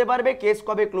ইডি বলতে পারবে কেস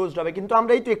কবে ক্লোজড হবে, কিন্তু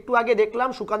আমরা এই তো একটু আগে দেখলাম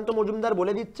সুকান্ত মজুমদার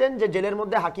বলে দিচ্ছেন যে জেলের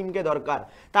মধ্যে হাকিমকে দরকার।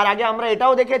 তার আগে আমরা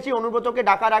এটাও দেখেছি অনুব্রতকে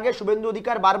ডাকার আগে শুভেন্দু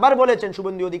অধিকার বারবার বলেছেন,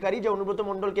 শুভেন্দু অধিকারী, যে অনুব্রত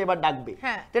মন্ডলকে এবার ডাকবে।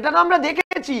 এটা তো আমরা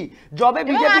দেখেছি, যবে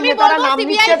বিজেপি নেতারা নাম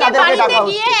নিচ্ছে তাদেরকে ডাকা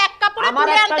হচ্ছে। আমার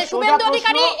একটা সোজা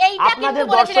প্রশ্ন আপনাদের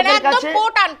দর্শকের কাছে,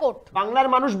 বাংলার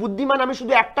মানুষ বুদ্ধিমান, আমি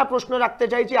শুধু একটা প্রশ্ন রাখতে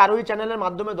চাইছি আরোহী চ্যানেলের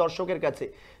মাধ্যমে দর্শকের কাছে,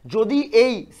 যদি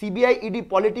এই সিবিআই ইডি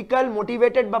পলিটিক্যাল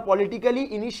মোটিভেটেড বা পলিটিক্যালি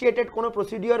ইনিশিয়েটেড কোনো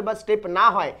প্রসিডিওর বা স্টেপ না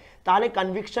হয়, তাহলে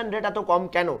কনভিকশন রেট এত কম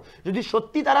কেন? যদি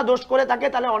সত্যি তারা দোষ করে থাকে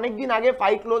তাহলে অনেকদিন আগে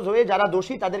ফাইল ক্লোজ হয়ে যারা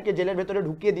দোষী তাদেরকে জেলের ভেতরে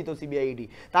ঢুকিয়ে দিত সিবিআই ইডি।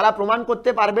 তারা প্রমাণ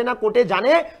করতে পারবে না, কোর্টে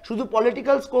জানে, শুধু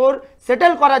পলিটিক্যাল স্কোর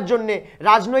সেটেল করার জন্য,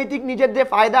 রাজনৈতিক নিজেদের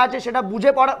ফায়দা আছে সেটা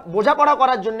বোঝাপড়া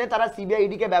করার জন্য তারা সিবিআই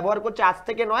ইডিকে ব্যবহার করছে। আজ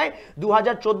থেকে নয়,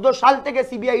 2014 সাল থেকে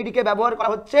সিবিআই ইডিকে ব্যবহার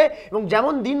করা হচ্ছে, এবং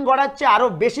যেমন দিন গড়াচ্ছে আরো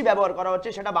বেশি ব্যবহার করা হচ্ছে,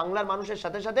 সেটা বাংলার মানুষের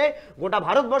সাথে সাথে গোটা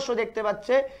ভারতবর্ষ দেখতে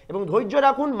পাচ্ছে। এবং ধৈর্য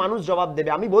রাখুন, মানুষ জবাব দেবে।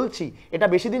 আমি বলছি এটা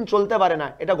বেশি দিন চলতে পারে না,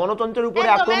 এটা গণতন্ত্রের উপরে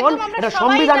আক্রমণ, এটা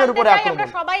সংবিধানের উপরে আক্রমণ।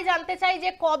 আমরা সবাই জানতে চাই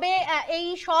যে কবে এই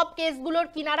সব কেসগুলোর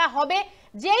কিনারা হবে,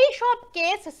 যেই সব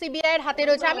কেস সিবিআই এর হাতে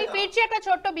রয়েছে। আমি ফিরছি একটা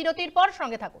ছোট্ট বিরতির পর,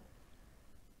 সঙ্গে থাকুন।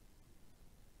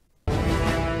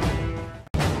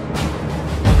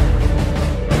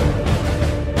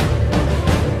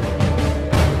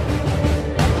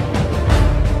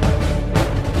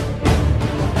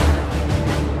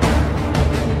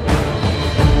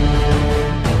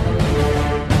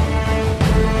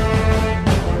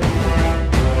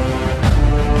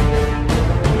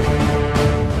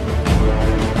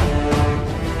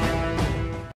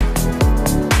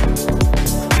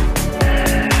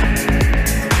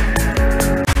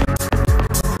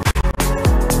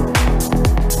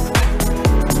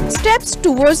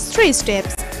 Towards 3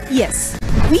 steps. Yes,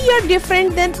 we are different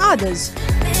than others.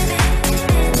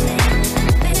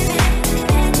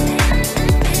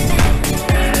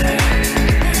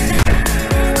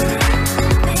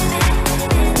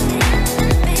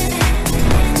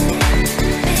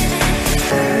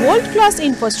 World-class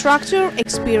infrastructure,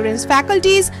 experienced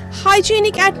faculties,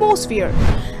 hygienic atmosphere.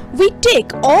 We take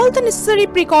all the necessary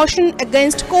precaution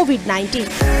against COVID-19.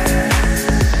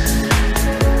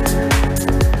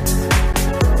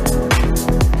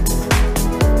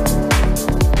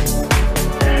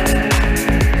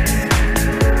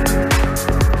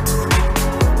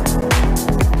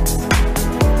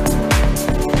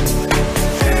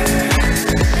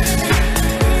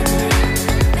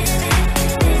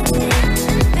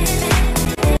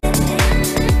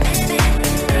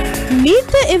 Meet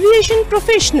the aviation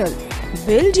professional.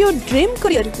 Build your dream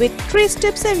career with 3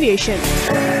 Steps Aviation.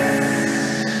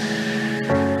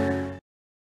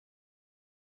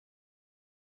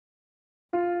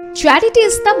 Charity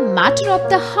is the matter of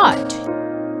the heart,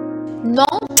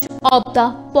 not of the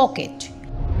pocket.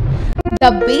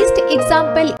 The best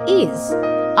example is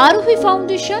Aarohi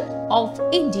Foundation of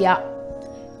India.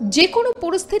 যে কোনো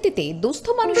পরিস্থিতিতে দুস্থ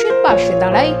মানুষের পাশে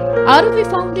দাঁড়ায় আরোহি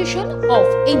foundation of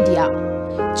India.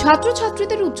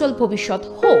 ছাত্রছাত্রীদের উজ্জ্বল ভবিষ্যৎ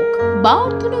হোক বা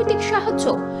অর্থনৈতিক সাহায্য,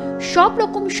 সব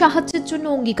রকম সাহায্যের জন্য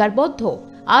অঙ্গীকারবদ্ধ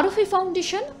আরোহি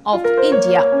foundation of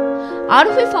India.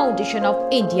 Arohi foundation of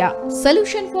India,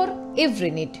 solution for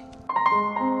every need.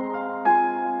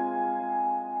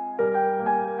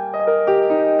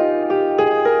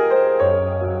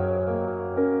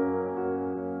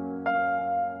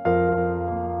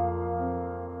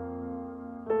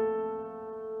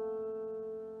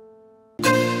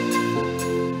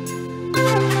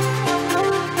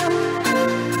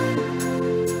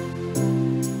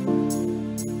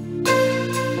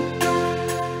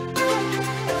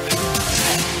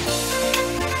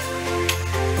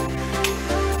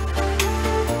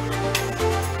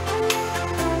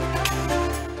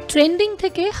 Trending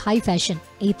থেকে হাই ফ্যাশন,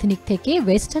 এথনিক থেকে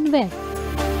ওয়েস্টার্ন ওয়্যার,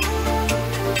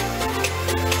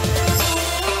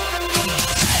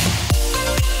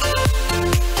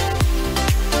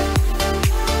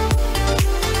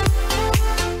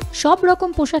 সব রকম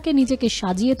পোশাকে নিজেকে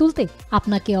সাজিয়ে তুলতে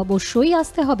আপনাকে অবশ্যই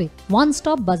আসতে হবে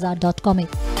onestopbazaar.com-এ।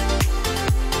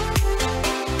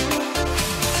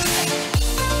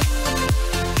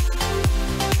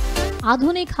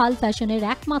 আধুনিক হাল ফ্যাশনের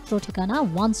একমাত্র ঠিকানা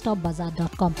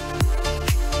onestopbazaar.com।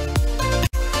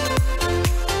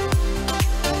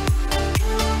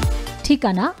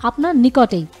 ঠিকানা আপনার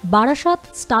নিকটেই, বারাসাত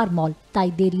স্টার মল। তাই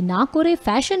দেরি না করে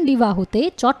ফ্যাশন ডিভা হতে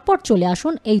চটপট চলে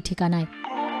আসুন এই ঠিকানায়।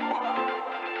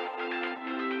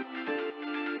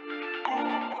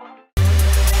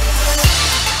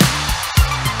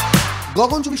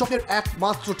 গগনচুম্বী স্বপ্নের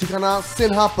একমাত্র ঠিকানা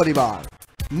সিনহা পরিবার।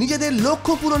 নিজেদের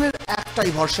লক্ষ্য পূরণের একটাই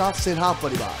ভরসা সিনহা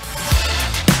পরিবার।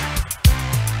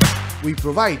 We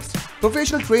provide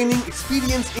professional training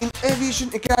experience in aviation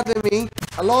academy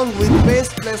along with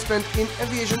best placement in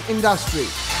aviation industry.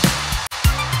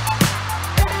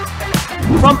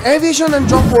 From aviation and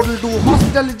job portal to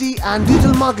hospitality and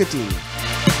digital marketing.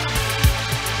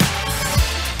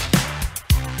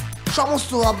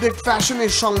 সমস্ত আপডেট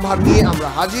ফ্যাশনের সম্ভার নিয়ে আমরা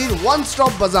হাজির ওয়ান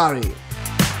স্টপ বাজারে।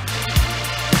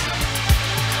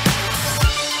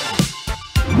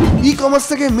 ই-কমার্স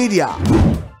থেকে মিডিয়া,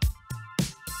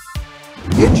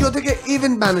 এনজিও থেকে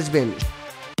event management,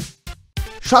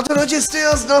 সাথে রয়েছে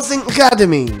স্টেয়ার্স নার্সিং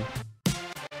একাডেমি।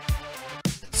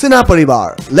 সিনহা পরিবার,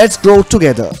 let's grow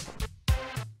together.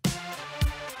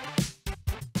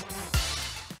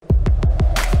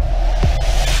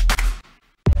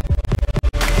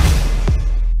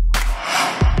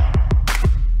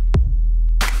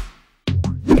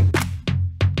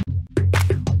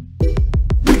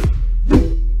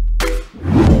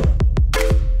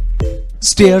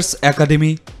 Stairs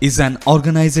Academy is an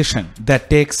organization that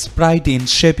takes pride in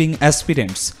shaping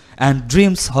aspirants and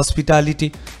dreams hospitality,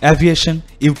 aviation,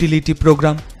 utility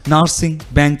program, nursing,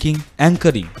 banking,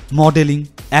 anchoring, modeling,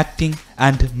 acting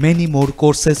and many more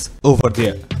courses over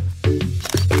there.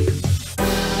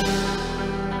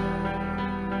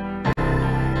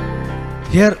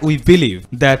 Here we believe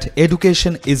that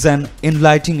education is an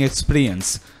enlightening experience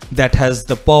that has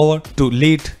the power to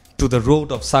lead to the road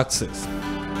of success.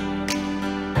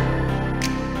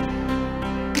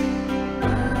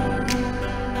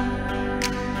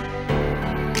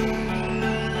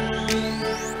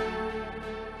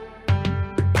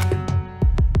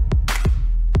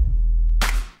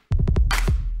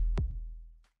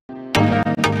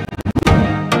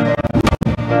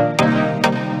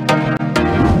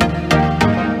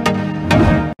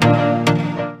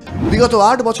 বিগত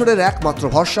 8 বছরের একমাত্র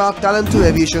ভরসা ট্যালেন্টো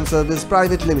aviation service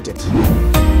private limited.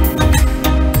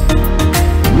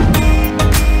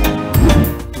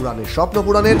 উড়ানের স্বপ্ন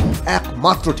পূরণের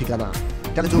একমাত্র ঠিকানা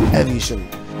ট্যালেন্টো aviation.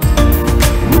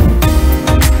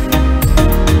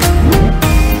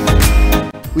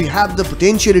 We have the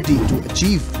potentiality to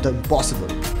achieve the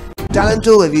impossible.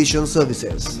 Talento Aviation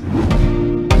Services.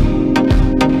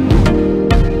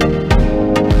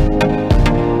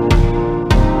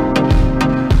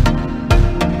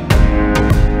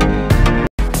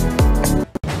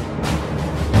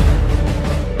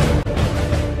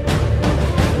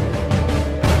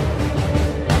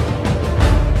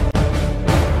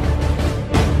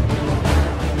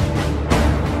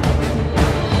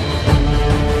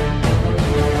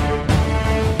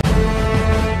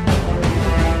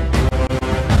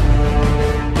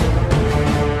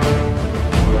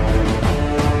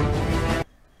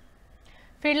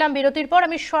 ফিরলাম বিরতির পর।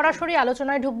 আমি সরাসরি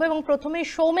আলোচনায় ঢুকবো এবং প্রথমেই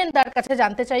সৌমেন দার কাছে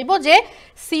জানতে চাইবো যে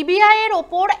সিবিআই এর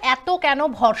ওপর এত কেন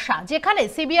ভরসা, যেখানে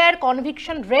সিবিআই এর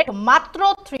কনভিকশন রেট মাত্র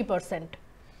 3%।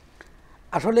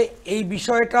 আসলে এই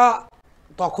বিষয়টা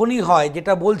তখনই হয়,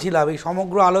 যেটা বলছিলাম, এই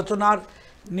সমগ্র আলোচনার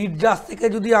নির্যাস থেকে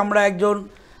যদি আমরা একজন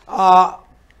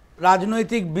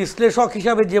রাজনৈতিক বিশ্লেষক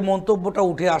হিসাবে যে মন্তব্যটা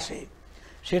উঠে আসে,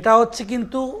 সেটা হচ্ছে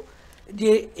কিন্তু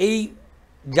যে এই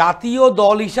জাতীয়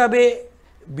দল হিসাবে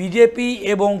বিজেপি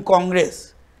এবং কংগ্রেস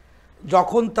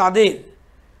যখন তাদের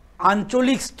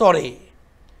আঞ্চলিক স্তরে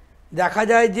দেখা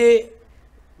যায় যে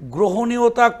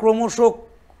গ্রহণীয়তা ক্রমশ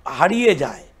হারিয়ে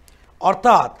যায়,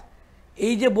 অর্থাৎ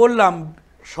এই যে বললাম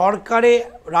সরকারে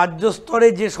রাজ্য স্তরে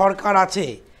যে সরকার আছে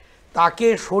তাকে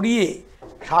সরিয়ে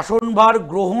শাসনভার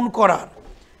গ্রহণ করার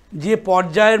যে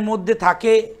পর্যায়ের মধ্যে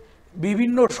থাকে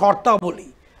বিভিন্ন শর্তাবলী,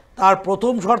 তার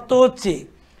প্রথম শর্ত হচ্ছে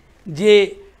যে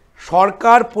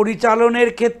সরকার পরিচালনের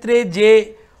ক্ষেত্রে যে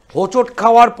হোঁচট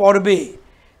খাওয়ার পর্বে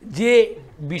যে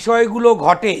বিষয়গুলো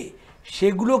ঘটে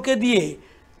সেগুলোকে দিয়ে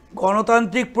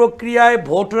গণতান্ত্রিক প্রক্রিয়ায়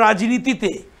ভোট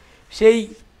রাজনীতিতে সেই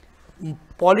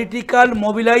পলিটিক্যাল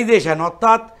মোবিলাইজেশন,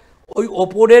 অর্থাৎ ওই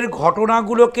ওপরের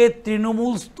ঘটনাগুলোকে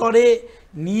তৃণমূল স্তরে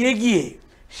নিয়ে গিয়ে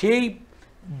সেই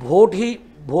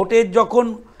ভোটের যখন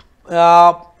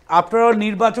আপনারা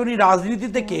নির্বাচনী রাজনীতি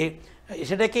থেকে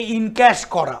সেটাকে ইনক্যাশ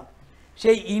করা,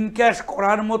 সেই ইনক্যাশ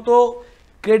করার মতো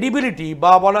ক্রেডিবিলিটি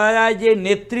বা বলা যায় যে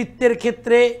নেতৃত্বের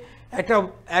ক্ষেত্রে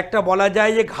একটা বলা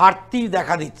যায় যে ঘাটতি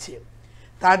দেখা দিচ্ছে।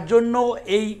 তার জন্য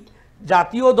এই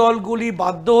জাতীয় দলগুলি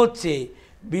বাধ্য হচ্ছে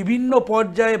বিভিন্ন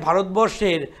পর্যায়ে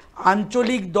ভারতবর্ষের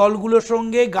আঞ্চলিক দলগুলোর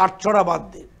সঙ্গে গাঁটছড়া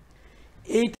বাঁধতে।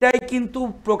 এইটাই কিন্তু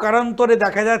প্রকারান্তরে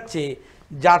দেখা যাচ্ছে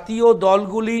জাতীয়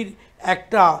দলগুলির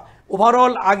একটা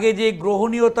ওভারঅল আগে যে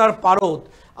গ্রহণীয়তার পারদ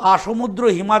সমুদ্র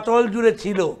হিমাচল জুড়ে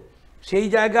ছিল, সেই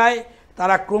জায়গায়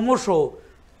তারা ক্রমশ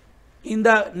in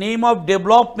the name of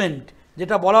development,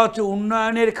 যেটা বলা হচ্ছে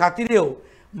উন্নয়নের খাতিরেও,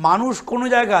 মানুষ কোনো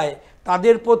জায়গায়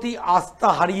তাদের প্রতি আস্থা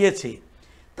হারিয়েছে,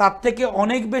 তার থেকে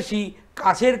অনেক বেশি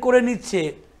কাছের করে নিচ্ছে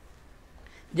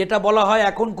যেটা বলা হয়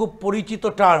এখন খুব পরিচিত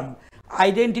টার্ম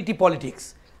আইডেন্টিটি পলিটিক্স,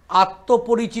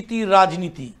 আত্মপরিচিতির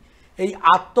রাজনীতি। এই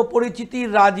আত্মপরিচিতির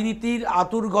রাজনীতির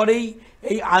আঁতুড়ঘরেই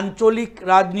এই আঞ্চলিক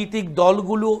রাজনীতিক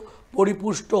দলগুলো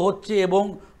পরিপুষ্ট হচ্ছে এবং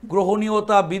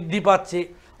গ্রহণীয়তা বৃদ্ধি পাচ্ছে।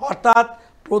 অর্থাৎ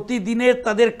প্রতিদিনের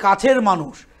তাদের কাছের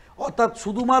মানুষ, অর্থাৎ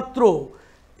শুধুমাত্র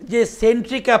যে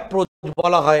সেন্ট্রিক অ্যাপ্রোচ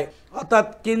বলা হয়, অর্থাৎ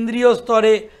কেন্দ্রীয়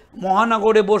স্তরে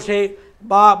মহানগরে বসে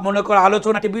বা মনে করো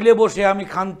আলোচনা টেবিলে বসে আমি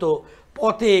ক্ষান্ত,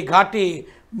 পথে ঘাটে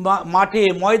মাঠে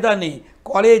ময়দানে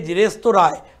কলেজ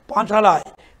রেস্তোরাঁয় পাঠশালায়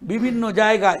বিভিন্ন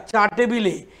জায়গায় চা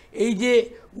টেবিলে এই যে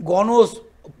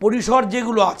পরিসর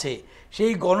যেগুলো আছে,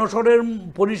 সেই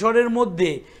পরিসরের মধ্যে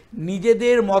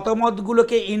নিজেদের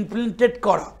মতামতগুলোকে ইনফিল্ট্রেট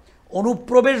করা,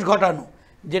 অনুপ্রবেশ ঘটানো,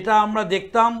 যেটা আমরা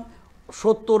দেখতাম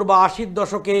 70 বা 80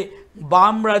 দশকে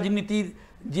বাম রাজনীতির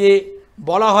যে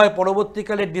বলা হয়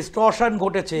পরবর্তীকালে ডিস্টর্শন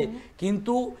ঘটেছে,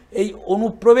 কিন্তু এই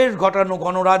অনুপ্রবেশ ঘটানো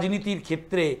গণরাজনীতির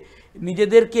ক্ষেত্রে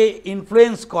নিজেদেরকে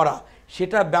ইনফ্লুয়েন্স করা,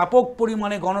 সেটা ব্যাপক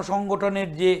পরিমাণে গণসংগঠনের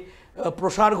যে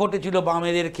প্রসার ঘটেছিল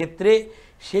বামেদের ক্ষেত্রে,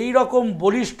 সেই রকম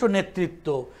বলিষ্ঠ নেতৃত্ব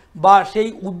বা সেই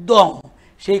উদ্যম,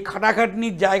 সেই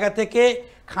খাটাখাটনির জায়গা থেকে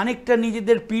খানিকটা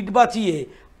নিজেদের পিঠ বাঁচিয়ে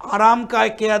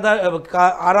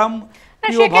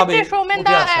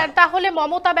তাহলে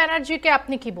মমতা ব্যানার্জিকে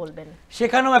আপনি কি বলবেন?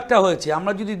 সেখানেও একটা হয়েছে।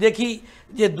 আমরা যদি দেখি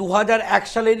যে 2001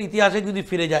 সালের ইতিহাসে যদি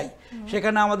ফিরে যাই,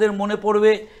 সেখানে আমাদের মনে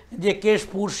পড়বে যে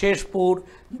কেশপুর শেষপুর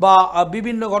বা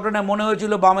বিভিন্ন ঘটনায় মনে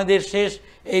হয়েছিল বামেদের শেষ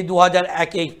এই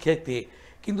 2001 ক্ষেত্রে।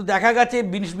 কিন্তু দেখা গেছে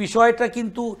বিষয়টা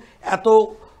কিন্তু এত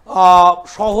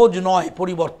সহজ নয়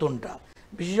পরিবর্তনটা,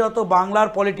 বিশেষত বাংলার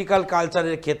পলিটিক্যাল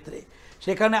কালচারের ক্ষেত্রে।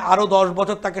 সেখানে আরও 10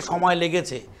 বছর তাকে সময়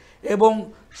লেগেছে এবং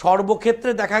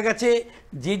সর্বক্ষেত্রে দেখা গেছে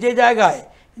যে জায়গায়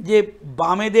যে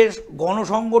বামেদের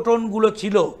গণসংগঠনগুলো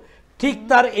ছিল, ঠিক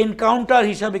তার এনকাউন্টার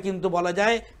হিসাবে কিন্তু বলা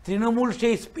যায় তৃণমূল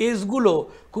সেই স্পেসগুলো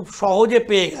খুব সহজে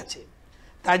পেয়ে গেছে।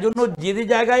 তাই জন্য যে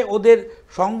জায়গায় ওদের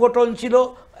সংগঠন ছিল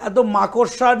একদম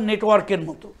মাকড়সার নেটওয়ার্কের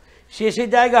মতো, সে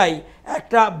জায়গায়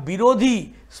একটা বিরোধী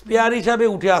স্পেয়ার হিসাবে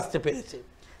উঠে আসতে পেরেছে।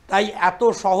 তাই এত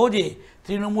সহজে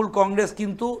তৃণমূল কংগ্রেস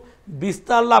কিন্তু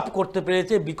বিস্তার লাভ করতে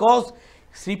পেরেছে, বিকজ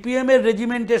সিপিএমের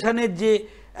রেজিমেন্টেশনের যে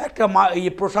একটা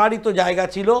প্রসারিত জায়গা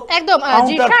ছিল। একদম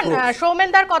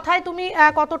সৌমেনদার কথায় তুমি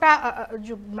কতটা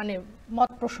মানে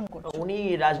মত পোষণ করছো? উনি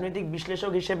রাজনৈতিক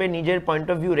বিশ্লেষক হিসেবে নিজের পয়েন্ট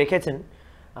অফ ভিউ রেখেছেন,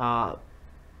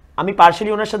 আমি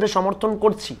পার্শালি ওনার সাথে সমর্থন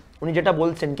করছি উনি যেটা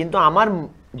বলছেন। কিন্তু আমার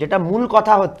যেটা মূল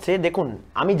কথা হচ্ছে, দেখুন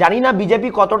আমি জানি না বিজেপি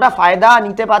কতটা ফায়দা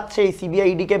নিতে পারছে এই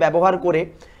সিবিআইডিকে ব্যবহার করে।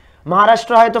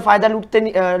 মহারাষ্ট্র হয়তো ফায়দা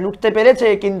লুটতে পেরেছে,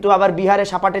 কিন্তু আবার বিহারে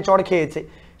সাপাটে চড় খেয়েছে,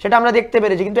 সেটা আমরা দেখতে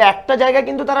পেরেছি। কিন্তু একটা জায়গায়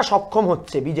কিন্তু তারা সক্ষম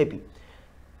হচ্ছে বিজেপি,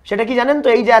 সেটা কি জানেন তো?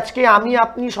 এই যে আজকে আমি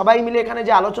আপনি সবাই মিলে এখানে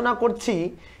যে আলোচনা করছি,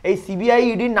 এই সিবিআই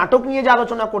ইডির নাটক নিয়ে যে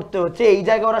আলোচনা করতে হচ্ছে, এই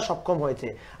জায়গায় ওরা সক্ষম হয়েছে।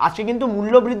 আজকে কিন্তু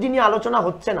মূল্যবৃদ্ধি নিয়ে আলোচনা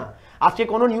হচ্ছে না। আজকে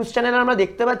কোনো নিউজ চ্যানেলে আমরা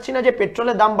দেখতে পাচ্ছি না যে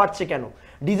পেট্রোলের দাম বাড়ছে কেন,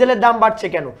 ডিজেলের দাম বাড়ছে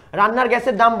কেন, রান্নার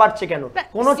গ্যাসের দাম বাড়ছে কেন,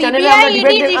 কোন চ্যানেলে আমরা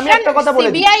ডিবেট। আমি একটা কথা বলি,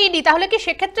 সিবিআইডি তাহলে কি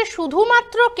সেক্ষেত্রে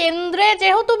শুধুমাত্র কেন্দ্রে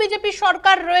যেহেতু বিজেপি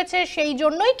সরকার রয়েছে সেই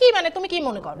জন্যই কি, মানে তুমি কি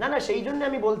মনে করো? না না, সেই জন্য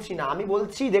আমি বলছি না। আমি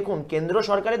বলছি দেখুন, কেন্দ্র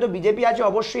সরকারে তো বিজেপি আছে,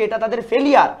 অবশ্যই এটা তাদের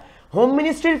ফেলিয়ার, হোম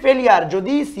মিনিস্ট্রির ফেলিয়ার।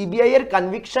 যদি সিবিআই এর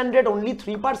কনভিকশন রেট অনলি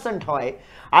 3% হয়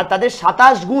আর তাদের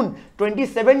 27 গুণ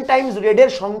 27 টাইমস রেডের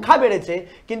সংখ্যা বেড়েছে,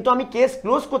 কিন্তু আমি কেস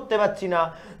ক্লোজ করতে পারছি না,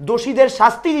 দোষীদের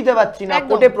শাস্তি দিতে পারছি না,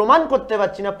 কোর্টে প্রমাণ করতে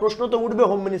পারছি না, প্রশ্ন তো উঠবে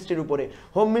হোম মিনিস্ট্রির উপরে।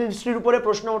 হোম মিনিস্ট্রির উপরে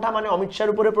প্রশ্ন ওঠা মানে অমিত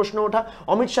শাহর উপরে প্রশ্ন ওঠা,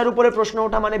 অমিত শাহর উপরে প্রশ্ন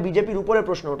ওঠা মানে বিজেপির উপরে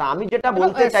প্রশ্ন ওঠা। আমি যেটা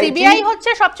বলতে চাইছি, সিবিআই হচ্ছে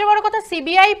সবচেয়ে বড় কথা,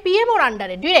 সিবিআই পিএম ওর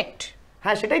আন্ডারে ডাইরেক্ট।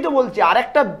 হ্যাঁ, সেটাই তো বলছি। আর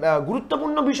একটা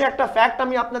গুরুত্বপূর্ণ বিষয়, একটা ফ্যাক্ট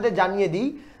আমি আপনাদের জানিয়ে দিই।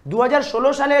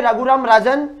 2016 সালে রঘুরাম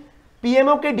রাজন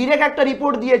পিএমও কে ডিরেক্ট একটা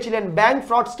রিপোর্ট দিয়েছিলেন ব্যাংক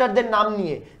ফ্রডস্টারদের নাম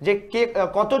নিয়ে, যে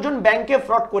কতজন ব্যাংকে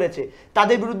ফ্রড করেছে,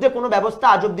 তাদের বিরুদ্ধে কোনো ব্যবস্থা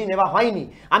আজ অব্দি নেওয়া হয়নি।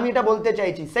 আমি এটা বলতে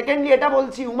চাইছি। সেকেন্ডলি এটা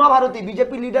বলছি, উমা ভারতী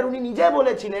বিজেপি লিডার, উনি নিজে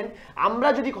বলেছিলেন আমরা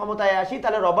যদি ক্ষমতায় আসি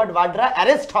তাহলে রবার্ট ভাড্রা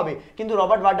অ্যারেস্ট হবে, কিন্তু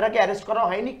রবার্ট ভাড্রাকে অ্যারেস্ট করা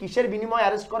হয়নি। কিসের বিনিময়ে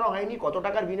অ্যারেস্ট করা হয়নি, কত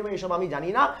টাকার বিনিময়ে, এসব আমি জানি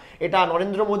না। এটা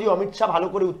নরেন্দ্র মোদী, অমিত শাহ ভালো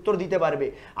করে উত্তর দিতে পারবে।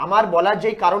 আমার বলার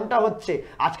যেই কারণটা হচ্ছে,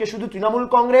 আজকে শুধু তৃণমূল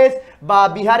কংগ্রেস বা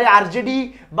বিহারে আরজেডি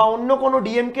বা অন্য কোনো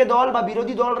ডিএমকে দল বা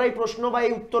বিরোধী দলরাই প্রশ্ন বা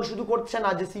এই উত্তর শুধু করছে না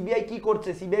যে সিবিআই কি করছে,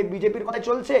 সিবিআই বিজেপির কথাই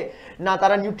চলছে না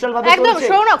তারা নিউট্রাল ভাবে চলছে। একদম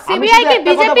শোনক, সিবিআই কি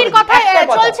বিজেপির কথাই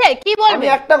চলছে কি বলবে? আমি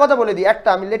একটা কথা বলে দিই,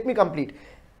 আমি let me complete.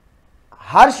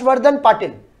 Harshvardhan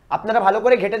Patel, আপনারা ভালো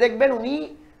করে ঘেটে দেখবেন, উনি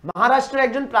মহারাষ্ট্রের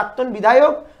একজন প্রাক্তন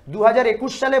বিধায়ক।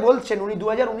 2021 সালে বলছেন, উনি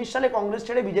 2019 সালে কংগ্রেস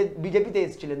ছেড়ে বিজেপিতে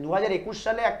এসেছিলেন। 2021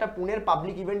 সালে একটা পুনের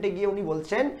পাবলিক ইভেন্টে গিয়ে উনি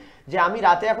বলছেন যে আমি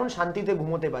রাতে এখন শান্তিতে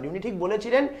ঘুমোতে পারি। উনি ঠিক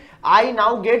বলেছিলেন, I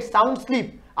now gate sound sleep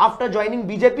after joining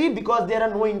BJP because there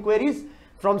R no enquiries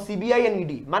from CBI and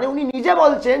ED. মানে উনি নিজে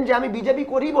বলছেন যে আমি বিজেপি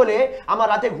করি বলে আমার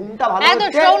রাতে ঘুমটা ভালো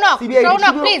হচ্ছে। সিবিআই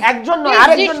একজন নয়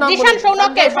আরেকজন নাম বলছেন,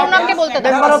 শৌনককে বলতে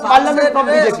দাও। Member of parliament from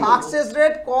BJP. Success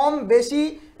rate কম বেশি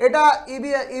এটা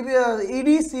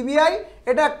ইডি সিবিআই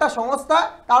এটা একটা সংস্থা,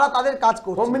 তারা তাদের কাজ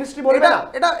করছে। হোম মিনিস্ট্রি বলবে না,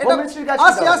 এটা হোম মিনিস্ট্রির কাজ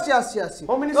আসছি।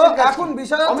 হোম মিনিস্ট্রির কাজ এখন কি?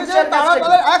 বিষয় হচ্ছে যে অমিত তারা শাহের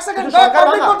তাদের কাজ এক সেকেন্ড কি? সরকার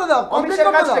কমপ্লিট না। করতে দাও, অমিত কমপ্লিট শাহের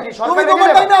করতে কাজটা দাও। কি? তুমি সরকার তোমার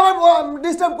মেনে টাইমে আমার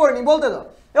ডিস্টার্ব করিনি, বলতে দাও।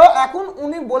 এখন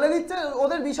উনি বলে দিচ্ছে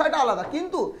ওদের বিষয়টা আলাদা,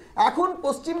 কিন্তু এখন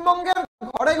পশ্চিমবঙ্গের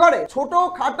ঘরে ঘরে ছোট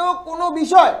খাটো কোনো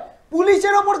বিষয়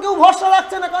পুলিশের ওপর কেউ ভরসা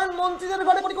রাখছে না, কারণ মন্ত্রীদের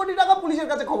ঘরে কোটি কোটি টাকা, পুলিশের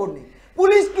কাছে খবর নেই,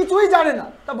 পুলিশ কিছুই জানে না।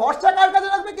 তা ভরসা কার কাছে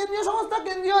রাখবে? কেন্দ্রীয় সংস্থা,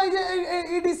 কেন্দ্রীয় এই যে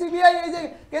ইডি সিবিআই এই যে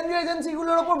কেন্দ্রীয়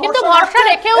এজেন্সিগুলোর উপর ভরসা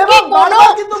রেখেও কি কোনো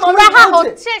সুরাহা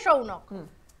হচ্ছে? শৌনক,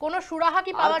 কোন সুরাহা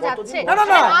কি পাওয়া যাচ্ছে?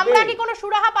 আমরা কি কোনো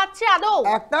সুরাহা পাচ্ছি আদৌ?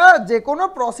 একটা যে কোনো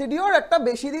প্রসিডিওর একটা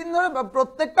বেশি দিন ধরে,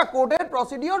 প্রত্যেকটা কোর্টের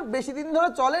প্রসিডিওর বেশি দিন ধরে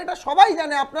চলে, এটা সবাই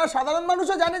জানে, আপনারা সাধারণ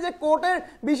মানুষও জানে যে কোর্টের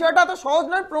বিষয়টা তো সহজ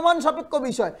নয়, প্রমাণ সাপেক্ষ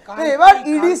বিষয়। এবার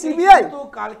ইডি সিবিআই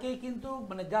কালকেই কিন্তু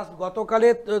মানে জাস্ট গতকালে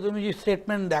তুমি যে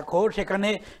স্টেটমেন্ট দেখো, সেখানে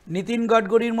নীতিন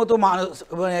গডকরির মতো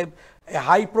মানে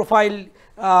হাই প্রোফাইল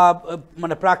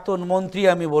মানে প্রাক্তন মন্ত্রী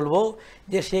আমি বলবো,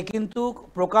 যে সে কিন্তু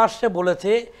প্রকাশ্যে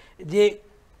বলেছে যে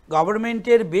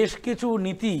গভর্নমেন্টের বেশ কিছু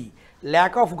নীতি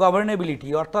ল্যাক অফ গভর্নেবিলিটি,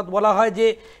 অর্থাৎ বলা হয় যে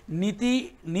নীতি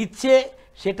নিচ্ছে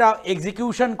সেটা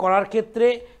এক্সিকিউশন করার ক্ষেত্রে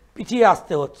পিছিয়ে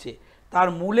আসতে হচ্ছে। তার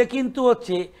মূলে কিন্তু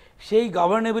হচ্ছে সেই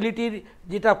গভর্নেবিলিটির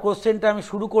যেটা কোশ্চেনটা আমি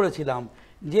শুরু করেছিলাম,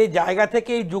 যে জায়গা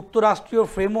থেকে এই যুক্তরাষ্ট্রীয়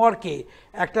ফ্রেমওয়ার্কে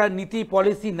একটা নীতি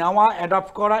পলিসি নেওয়া,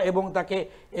 অ্যাডপ্ট করা এবং তাকে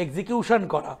এক্সিকিউশন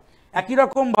করা। একই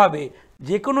রকমভাবে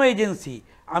যে কোনো এজেন্সি,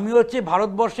 আমি হচ্ছে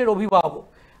ভারতবর্ষের অভিভাবক,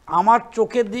 আমার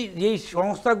চোখের যেই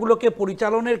সংস্থাগুলোকে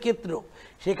পরিচালনের ক্ষেত্রেও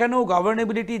সেখানেও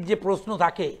গভর্নেবিলিটির যে প্রশ্ন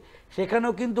থাকে,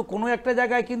 সেখানেও কিন্তু কোনো একটা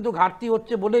জায়গায় কিন্তু ঘাটতি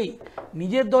হচ্ছে বলেই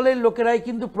নিজের দলের লোকেরাই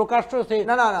কিন্তু প্রকাশ্য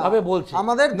ভাবে বলছে।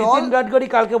 আমাদের নীতিন গডকরি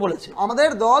কালকে বলেছে, আমাদের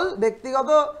দল ব্যক্তিগত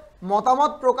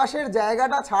মতামত প্রকাশের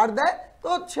জায়গাটা ছাড় দেয়, তো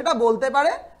সেটা বলতে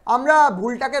পারে, আমরা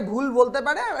ভুলটাকে ভুল বলতে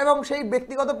পারে, এবং সেই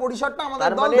ব্যক্তিগত পরিসরটা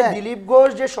আমাদের দল দেয়। দিলীপ ঘোষ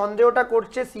যে সন্দেহটা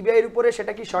করছে সিবিআই এর উপরে,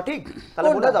 সেটা কি সঠিক? তাহলে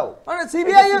বলে দাও। মানে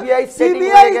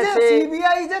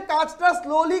সিবিআই যে কাজটা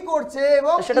স্লোলি করছে,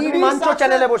 এবং সেটা তুমি মানছো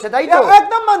চ্যানেলে বসে, তাই তো?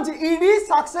 একদম মানছি। ইডি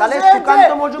সাকসেস তাহলে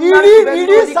Sukanta Majumdar,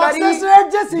 ED success rate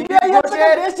যে সিবিআই এর থেকে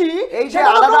বেশি, এই যে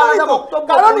আলাদা আলাদা বক্তব্য,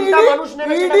 কারণ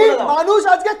ইডি মানুষ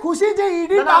আজকে খুশি যে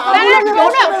ইডি টাকা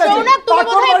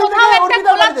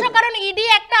কারণ ইডি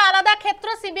একটা আলাদা ক্ষেত্র,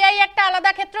 সিবিআই একটা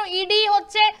আলাদা ক্ষেত্র। ইডি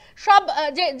হচ্ছে সব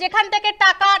যেখান থেকে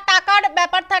টাকার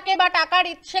ব্যাপার থাকে বা টাকার,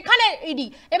 সেখানে ইডি,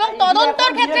 এবং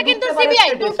তদন্তের ক্ষেত্রে কিন্তু সিবিআই।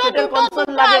 দুটো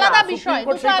আলাদা বিষয়,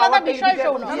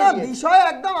 বিষয়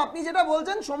একদম। আপনি যেটা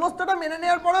বলছেন সমস্তটা মেনে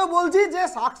নেওয়ার পরেও বলছি যে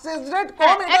সাকসেস রেট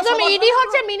কম। একদম ইডি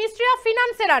হচ্ছে মিনিস্ট্রি অফ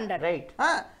ফিনান্সের আন্ডার, রাইট?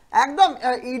 হ্যাঁ, একদম।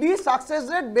 ইডি সাকসেস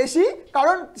রেট বেশি,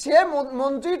 কারণ সে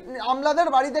মন্ত্রী আমলাদের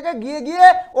বাড়ি থেকে গিয়ে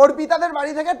অর্পিতাদের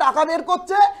বাড়ি থেকে টাকা বের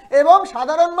করছে, এবং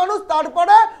সাধারণ মানুষ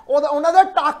তারপরে ওনাদের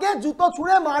টাকে জুতো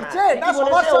ছুঁড়ে মারছে। এটা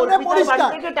সবার সামনে পরিষ্কার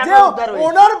যে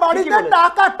ওনার বাড়িতে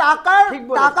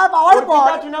টাকা পাওয়ার পর,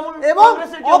 এবং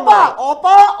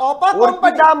অপা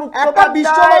কোম্পানি, একটা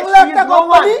বিশ্ববাংলা একটা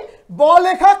কোম্পানি,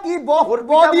 বলেখা কি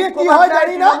দিয়ে কি হয়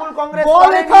জানি না,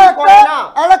 বলেখা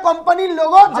একটা কোম্পানির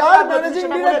লোগো, যার ম্যানেজিং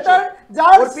ডিরেক্টর,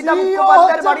 যার সিইও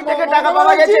বাড়ি থেকে টাকা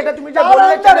পাওয়া গেছে, এটা তুমি যা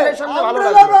বললে চ্যানেলের সঙ্গে ভালো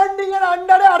লাগলো। ব্র্যান্ডিং এর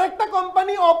আন্ডারে আরেকটা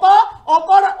কোম্পানি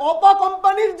অপা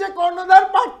কোম্পানির যে কর্ণধার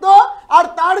পার্থ আর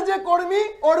তার যে কর্মী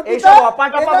অর্পিতা,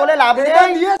 অপা বলে লাভ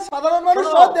নেই, দিয়ে সাধারণ মানুষ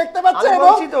সব দেখতে পাচ্ছে,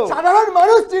 এবং সাধারণ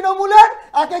মানুষ তৃণমূলের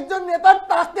এক একজন নেতার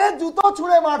টাকে জুতো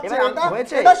ছুঁড়ে মারছে।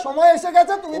 এটা সময় এসে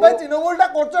গেছে, তুমি ভাই তৃণমূলটা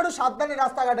করছো, একটু সাবধানে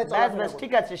রাস্তাঘাটে চলো।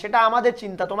 ঠিক আছে, সেটা আমাদের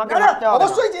চিন্তা, তোমাকে ভাবতে হবে।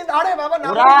 অবশ্যই চিন্তা। আরে বাবা,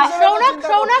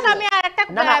 শৌনক, আমি একটা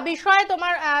বিষয়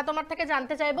তোমার থেকে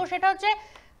জানতে চাইবো, সেটা হচ্ছে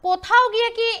কোথাও গিয়ে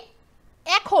কি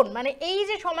এখন মানে এই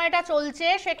যে সময়টা চলছে,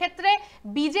 সেক্ষেত্রে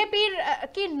বিজেপির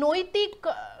কি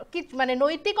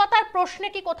নৈতিকতার প্রশ্নে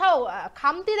কি কোথাও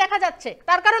খামতি দেখা যাচ্ছে?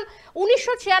 তার কারণ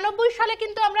 1996 সালে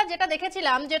কিন্তু আমরা যেটা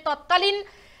দেখেছিলাম যে তৎকালীন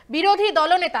বিরোধী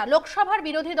দলনেতা, লোকসভার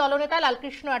বিরোধী দলনেতা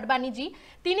লালকৃষ্ণ আডবাণীজি,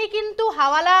 তিনি কিন্তু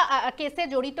হাওয়ালা কেসে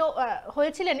জড়িত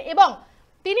হয়েছিলেন এবং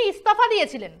তিনি ইস্তফা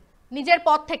দিয়েছিলেন। নিজের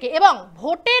পদ থেকে এবং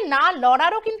ভোটে না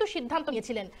লড়ারও কিন্তু সিদ্ধান্ত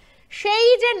নিয়েছিলেন। সেই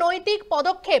যে নৈতিক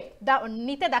পদক্ষেপ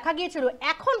নিতে দেখা গিয়েছিল,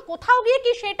 এখন কোথাও গিয়ে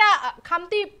কি সেটা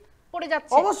খামতি পড়ে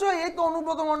যাচ্ছে? অবশ্যই। এই তো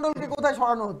অনুব্রত মণ্ডলকে কোথায়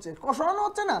সরানো হচ্ছে? সরানো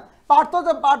হচ্ছে না।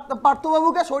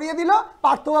 পার্থবাবুকে সরিয়ে দিল,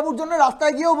 পার্থবাবুর জন্য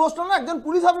রাস্তায় গিয়েও বসলো না, একজন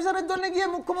পুলিশ অফিসারের জন্য গিয়ে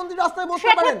মুখ্যমন্ত্রী রাস্তায়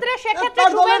বসতে পারেন। সেক্ষেত্রে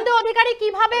শুভেন্দু অধিকারী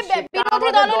কিভাবে বিরোধী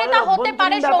দলনেতা হতে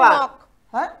পারে? সৌরভ,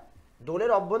 হ্যাঁ,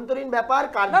 দলের অভ্যন্তরীণ ব্যাপার।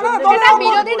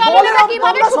 বিরোধী দলনেতা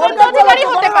কিভাবে শুভেন্দু অধিকারী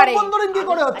হতে পারে? অভ্যন্তরীণ কি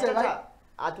করে হচ্ছে?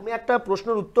 আর তুমি একটা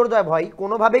প্রশ্নের উত্তর দাও ভাই,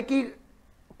 কোনোভাবে কি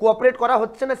কোঅপারেট করা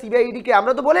হচ্ছে না সিবিআইডি কে?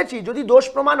 আমরা তো বলেছি যদি দোষ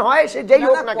প্রমাণ হয় সে যেই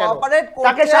হোক না কেন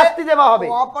তাকে শাস্তি দেওয়া হবে।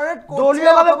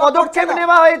 দলীয়ভাবে পদক্ষেপ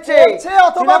নেওয়া হয়েছে।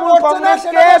 তৃণমূল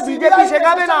কংগ্রেসকে বিজেপি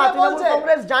শেখাবে না। তৃণমূল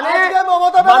কংগ্রেস জানে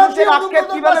মানুষের আক্ষেপ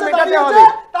কিভাবে মেটাতে হবে।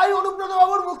 তাই অনুব্রত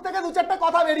বাবুর মুখ থেকে দু চারটা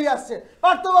কথা বেরিয়ে আসছে।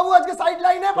 পার্থবাবু আজকে সাইড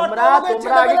লাইনে,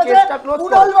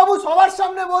 কুণাল বাবু সবার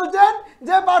সামনে বলছেন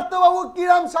যে পার্থবাবু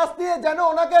কিরাম শাস্তি যেন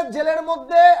ওনাকে জেলের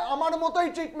মধ্যে আমার মতোই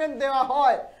ট্রিটমেন্ট দেওয়া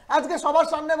হয়। আজকে সবার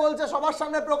সামনে বলছে, সবার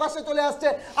সামনে প্রকাশ্যে চলে আসছে।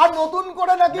 আর নতুন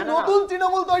করে নাকি নতুন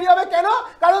তৃণমূল তৈরি হবে। কেন?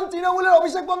 কারণ তৃণমূলের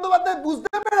অভিষেক বন্দ্যোপাধ্যায়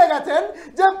বুঝতে পেরে গেছেন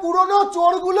যে পুরনো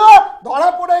চোরগুলো ধরা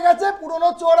পড়ে গেছে, পুরনো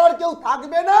চোর আর কেউ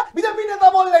থাকবে না। বিজেপি নেতা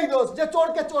বললেই দোষ যে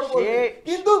চোরকে চোর বলবে,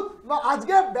 কিন্তু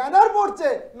আজকে ব্যানার পড়ছে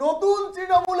নতুন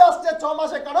তৃণমূল আসছে 6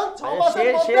 মাসে। কারণ 6 মাসের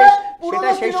মধ্যে পুরনো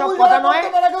তৃণমূল কথা নয়,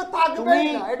 থাকবে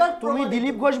না। এটা তুমি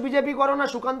দিলীপ ঘোষ বিজেপি করো না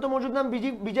সুকান্ত মজুমদার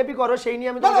বিজেপি করো, সেই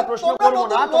নিয়ে আমি তোমাকে প্রশ্ন করব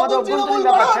না। তোমাদের অভ্যন্তরীণ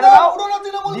ব্যাপার ছেড়ে দাও।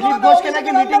 দিলীপ ঘোষকে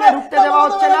নাকি মিটিং এ ঢুকতে দেওয়া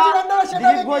হচ্ছে না,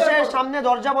 দিলীপ ঘোষের সামনে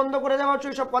দরজা বন্ধ করে দেওয়া হচ্ছে,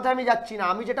 সব কথা আমি যাচ্ছি না।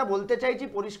 আমি যেটা বলতে চাইছি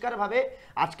পরিষ্কার ভাবে,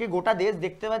 আজকে গোটা দেশ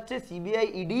দেখতে পাচ্ছে সিবিআই,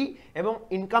 ইডি এবং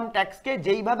ইনকাম ট্যাক্স কে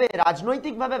যেইভাবে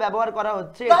রাজনৈতিক ভাবে ব্যবহার করা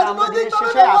হচ্ছে, এটা আমরা দিনের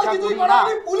শেষে আশা করি না।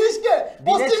 পুলিশকে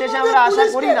দিনের শেষে আমরা আশা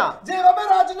করি না যেভাবে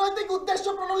রাজনৈতিক উদ্দেশ্য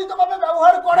প্রণোদিত ভাবে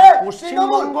ব্যবহার করে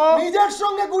পশ্চিমবঙ্গ নিজের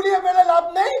সঙ্গে গুলিয়ে ফেলে লাভ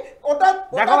নেই। ওটা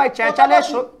দেখো ভাই,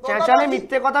 চেঁচালে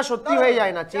মিথ্যে কথা সত্যি হয়ে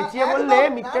যায় না, চেঁচিয়ে বললে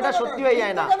মিথ্যেটা সত্যি হয়ে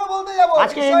যায় না।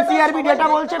 আজকে এনসিআরবি ডেটা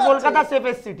বলছে কলকাতা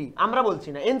সেফেস্ট সিটি, আমরা বলছি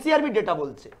না, এনসিআরবি ডেটা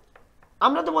বলছে,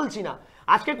 আমরা তো বলছি না।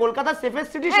 আজকে কলকাতা সেফেস্ট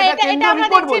সিটি সেটা কেন্দ্রীয়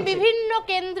রিপোর্ট বলছে, বিভিন্ন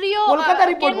কেন্দ্রীয় কলকাতা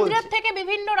রিপোর্ট বলছে, কেন্দ্র থেকে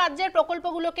বিভিন্ন রাজ্যের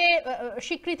প্রকল্পগুলোকে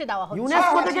স্বীকৃতি দেওয়া হচ্ছে,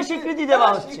 ইউনেস্কো থেকে স্বীকৃতি দেওয়া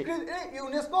হচ্ছে।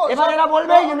 এবার এরা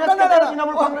বলবে ইউনেস্কো থেকে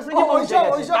তৃণমূল কংগ্রেস থেকে পৌঁছে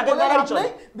গেছে, তাদের দ্বারাই চলে।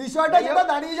 বিষয়টা যেটা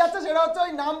দাঁড়িয়ে যাচ্ছে সেটা হচ্ছে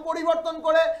ওই নাম পরিবর্তন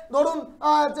করে ধরুন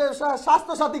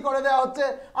স্বাস্থ্য সাথী করে দেওয়া হচ্ছে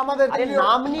আমাদের।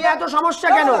 নাম নিয়ে এত সমস্যা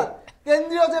কেন?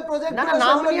 কেন্দ্রীয় যে প্রজেক্ট না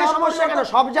নাম নিয়ে সমস্যা কেন?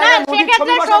 সব জায়গায় মোদির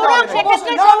ছবি বসাতে হবে।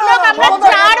 আমরা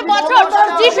 4 বছর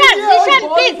জিশান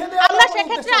প্লিজ, আমরা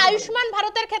সেক্ষেত্রে আয়ুষ্মান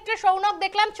ভারতের ক্ষেত্রে সৌনক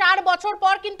দেখলাম 4 বছর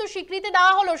পর কিন্তু স্বীকৃতি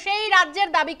দেওয়া হলো সেই রাজ্যের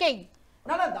দাবিকেই।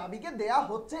 না দাবিকে দেয়া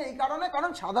হচ্ছে এই কারণে,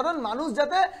 কারণ সাধারণ মানুষ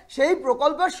যাতে সেই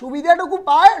প্রকল্পের সুবিধাটুকু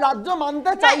পায়, রাজ্য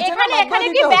মানতে চাইছে না। এখানে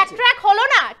কি ব্যাকট্র্যাক হলো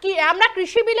না? কি আমরা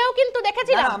কৃষি বিলেও কিন্তু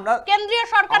দেখেছিলাম কেন্দ্রীয়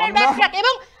সরকারের ব্যাকট্র্যাক,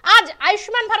 এবং আজ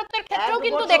আয়ুষ্মান ভারতের ক্ষেত্রেও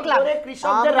কিন্তু দেখলাম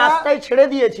কৃষকদের রাস্তায় ছেড়ে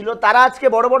দিয়েছিল, তারা আজকে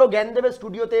বড় বড় জ্ঞান দেবে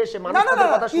স্টুডিওতে এসে মানুষের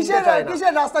কথা শুনতে চায় না।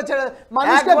 কিসের রাস্তায় ছেড়ে?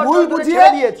 মানুষকে ভুল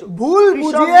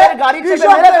বুঝিয়ে গাড়ি চেপে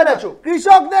মেরে ফেলেছো।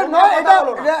 কৃষকদের নয়,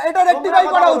 এটা রেকটিফাই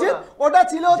করা উচিত। ওটা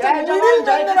ছিল হচ্ছে মিডল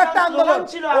ম্যানদের একটা আন্দোলন,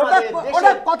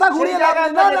 ওটা কথা ঘুরিয়ে লাভ নেই।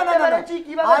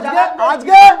 না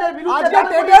আজকে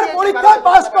টেটের পরীক্ষায়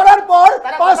পাস করার পর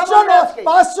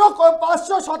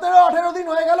 517-18 দিন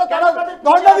হয়ে গেল তারা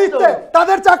ধর্ণা দিচ্ছে,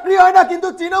 তাদের চাকরি হয় না। কিন্তু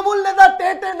তৃণমূল নেতা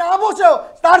টেটে না বসেও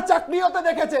তার চাকরি হতে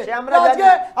দেখেছে।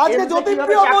 আজকে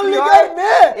জ্যোতিপ্রিয় মল্লিকের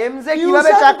মেয়ে এমজে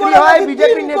কিভাবে চাকরি হয়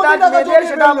বিজেপি নেতাদের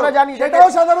সেটা আমরা জানি, সেটাও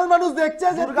সাধারণ মানুষ দেখছে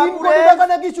যে 3 কোটি টাকা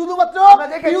নাকি শুধুমাত্র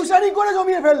টিউশনি করে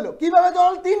জমিয়ে ফেললো। কিভাবে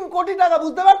ধরুন 3 কোটি টাকা,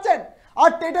 বুঝতে পারছেন?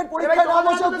 আর টেটের পরীক্ষা না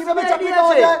বসেও কিভাবে চাকরি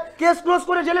পাওয়া যায়? কেস ক্লোজ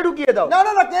করে জেলে ঢুকিয়ে দাও। না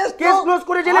কেস ক্লোজ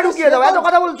করে জেলে ঢুকিয়ে দাও। এত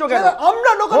কথা বলছো কেন?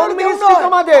 আমরা হোম মিনিস্ট্রি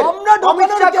তোমাদের, আমরা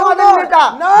অমিত শাহ তোমাদের নেতা,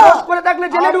 দোষ করে থাকলে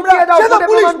জেলে ঢুকিয়ে দাও,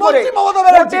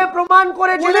 কোর্টে প্রমাণ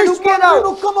করে জেলে ঢুকিয়ে দাও।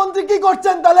 মুখ্যমন্ত্রী কি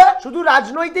করছেন তাহলে? শুধু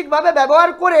রাজনৈতিক ভাবে ব্যবহার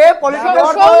করে পলিটিক্যাল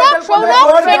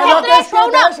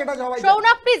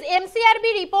সৌনক প্লিজ, এমসিআরবি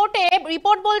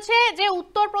রিপোর্ট বলছে যে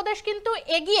উত্তরপ্রদেশ কিন্তু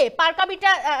এগিয়ে পার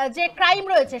ক্যাপিটা যে ক্রাইম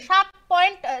রয়েছে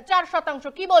 7.4%।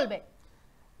 কি বলবে?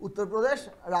 উত্তরপ্রদেশ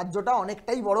রাজ্যটা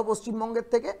অনেকটাই বড় পশ্চিমবঙ্গের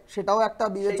থেকে, সেটাও একটা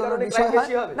বিবেচনার বিষয় হয়।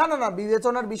 না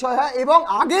বিবেচনার বিষয় হয়। এবং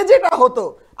আগে যেটা হতো,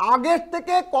 আগের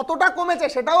থেকে কতটা কমেছে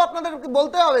সেটাও আপনাদের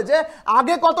বলতে হবে যে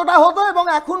আগে কতটা হতো এবং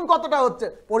এখন কতটা হচ্ছে।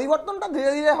 পরিবর্তনটা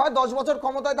ধীরে ধীরে হয়। 10 বছর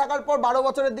ক্ষমতায় থাকার পর 12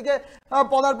 বছরের দিকে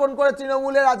পদার্পণ করে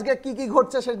তৃণমূলের আজকে কি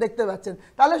ঘটছে সে দেখতে পাচ্ছেন।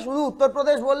 তাহলে শুধু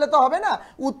উত্তরপ্রদেশ বললে তো হবে না,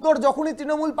 উত্তর যখনই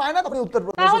তৃণমূল পায় না তখনই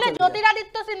উত্তরপ্রদেশ। তাহলে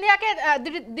জ্যোতিরাদিত্য সিন্ধিয়াকে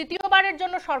দ্বিতীয়বারের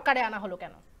জন্য সরকারে আনা হলো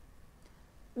কেন?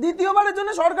 দ্বিতীয়বারের জন্য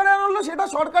সরকারে আনা হলো, সেটা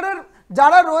সরকারের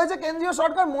যারা রয়েছে কেন্দ্রীয়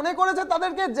সরকার মনে করেছে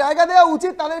তাদেরকে জায়গা দেওয়া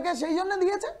উচিত, তাদেরকে সেই জন্য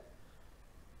দিয়েছে।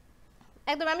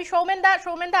 একদম। আমি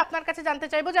সৌমেনদা আপনার কাছে জানতে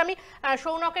চাইবো যে আমি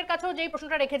সৌনকের কাছেও যেই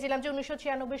প্রশ্নটা রেখেছিলাম যে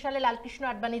 1996 সালে লালকৃষ্ণ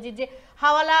আডবাণীজির যে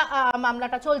হাওয়ালা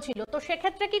মামলাটা চলছিল, তো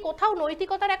সেক্ষেত্রে কি কোথাও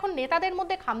নৈতিকতার এখন নেতাদের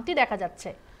মধ্যে খামতি দেখা যাচ্ছে?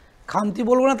 খামতি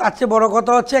বলবো না, তার চেয়ে বড়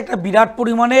কথা হচ্ছে একটা বিরাট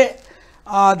পরিমাণে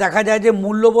দেখা যায় যে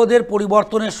মূল্যবোধের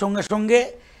পরিবর্তনের সঙ্গে সঙ্গে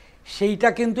সেইটা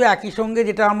কিন্তু একই সঙ্গে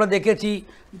যেটা আমরা দেখেছি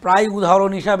প্রায়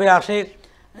উদাহরণ হিসাবে আসে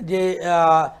যে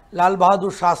লাল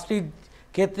বাহাদুর শাস্ত্রীর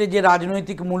ক্ষেত্রে যে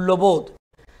রাজনৈতিক মূল্যবোধ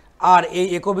আর এই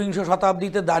একবিংশ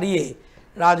শতাব্দীতে দাঁড়িয়ে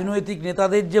রাজনৈতিক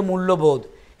নেতাদের যে মূল্যবোধ,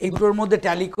 এই দুটোর মধ্যে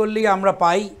ট্যালি করলেই আমরা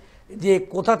পাই যে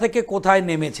কোথা থেকে কোথায়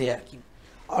নেমেছে আর কি।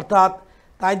 অর্থাৎ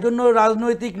তাই জন্য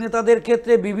রাজনৈতিক নেতাদের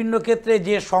ক্ষেত্রে বিভিন্ন ক্ষেত্রে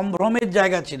যে সম্ভ্রমের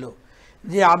জায়গা ছিল,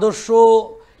 যে আদর্শ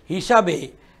হিসাবে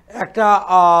একটা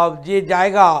যে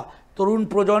জায়গা তরুণ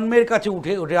প্রজন্মের কাছে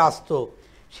উঠে আসতো,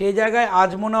 সেই জায়গায়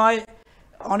আজ মনে হয়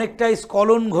অনেকটাই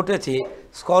স্খলন ঘটেছে।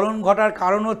 স্খলন ঘটার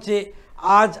কারণ হচ্ছে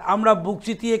আজ আমরা বুক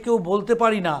চিতিয়ে কেউ বলতে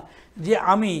পারি না যে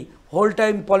আমি হোল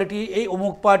টাইম এই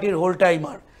অমুক পার্টির হোল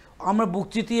টাইমার। আমরা বুক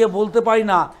চিতিয়ে বলতে পারি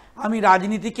না আমি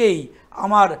রাজনীতিকেই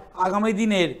আমার আগামী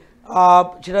দিনের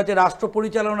সেটা হচ্ছে রাষ্ট্র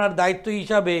পরিচালনার দায়িত্ব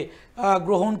হিসাবে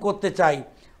গ্রহণ করতে চাই।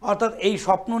 অর্থাৎ এই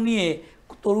স্বপ্ন নিয়ে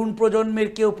তরুণ প্রজন্মের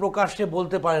কেউ প্রকাশ্যে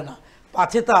বলতে পারে না,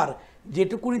 পাছে তার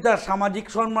যেটুকুনি তার সামাজিক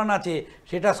সম্মান আছে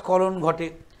সেটা স্খলন ঘটে।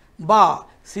 বা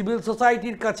সিভিল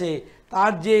সোসাইটির কাছে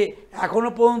তার যে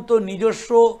এখনও পর্যন্ত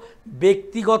নিজস্ব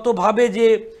ব্যক্তিগতভাবে যে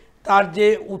তার যে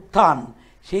উত্থান,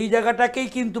 সেই জায়গাটাকেই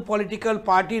কিন্তু পলিটিক্যাল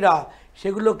পার্টিরা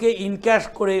সেগুলোকে ইনক্যাশ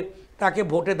করে তাকে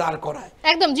ভোটে দাঁড় করায়।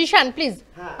 একদম। জিশান প্লিজ,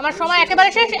 আমার সময় একেবারে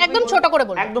শেষ, একদম ছোট করে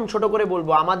বলুন। একদম ছোট করে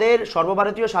বলবো। আমাদের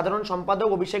সর্বভারতীয় সাধারণ সম্পাদক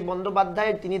অভিষেক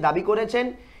বন্দ্যোপাধ্যায় তিনি দাবি করেছেন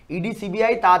ইডি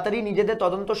সিবিআই তাড়াতাড়ি নিজেদের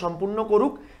তদন্ত সম্পূর্ণ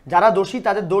করুক, যারা দোষী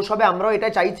তাদের দোষ হবে, আমরাও এটা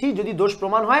চাইছি। যদি দোষ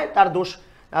প্রমাণ হয় তার দোষ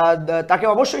তাকে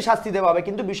অবশ্যই শাস্তি দেওয়া হবে,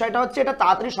 কিন্তু বিষয়টা হচ্ছে এটা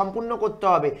তাড়াতাড়ি সম্পূর্ণ করতে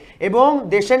হবে এবং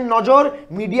দেশের নজর,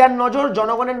 মিডিয়ার নজর,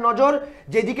 জনগণের নজর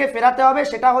যেদিকে ফেরাতে হবে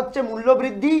সেটা হচ্ছে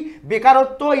মূল্যবৃদ্ধি,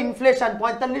 বেকারত্ব, ইনফ্লেশন।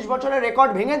 45 বছরের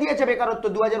রেকর্ড ভেঙে দিয়েছে বেকারত্ব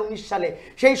 2019 সালে।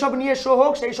 সেই সব নিয়ে শো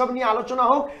হোক, সেই সব নিয়ে আলোচনা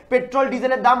হোক। পেট্রোল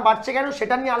ডিজেলের দাম বাড়ছে কেন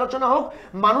সেটা নিয়ে আলোচনা হোক।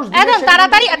 মানুষ একদম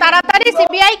তাড়াতাড়ি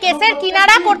সিবিআই কেসের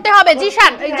কিনারা করতে হবে।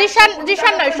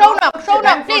 জিশান নয়,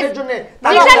 সৌনক প্লিজ।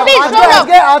 জিশান প্লিজ,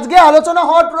 আজকে আলোচনা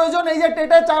হওয়ার প্রয়োজন। এই যে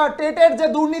টেটের যে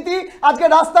দুর্নীতি, আজকে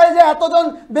রাস্তায় যে এতজন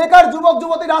বেকার যুবক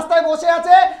যুবতী রাস্তায় বসে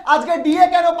আছে, আজকে ডিএ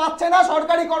কেন পাচ্ছে না,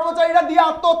 সরকারি কর্মচারীরা দিয়ে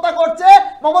আত্মহত্যা করছে।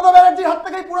 মমতা ব্যানার্জির হাত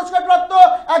থেকে পুরস্কার প্রাপ্ত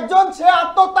একজন সে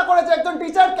আত্মহত্যা করেছে, একজন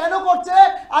টিচার কেন করছে?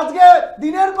 আজকে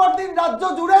দিনের পর দিন রাজ্য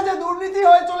জুড়ে যে দুর্নীতি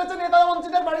হয়ে চলেছে, নেতা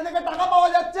মন্ত্রীদের বাড়ি থেকে টাকা পাওয়া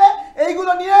যাচ্ছে,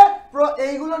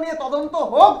 এইগুলো নিয়ে তদন্ত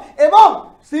হোক এবং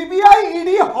সিবিআই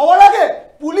ইডি হওয়ার আগে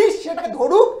পুলিশ সেটাকে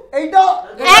ধরুক। এইটা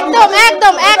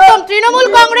একদম তৃণমূল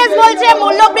কংগ্রেস বলছে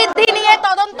মূল্যবৃদ্ধি নিয়ে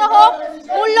তদন্ত হোক,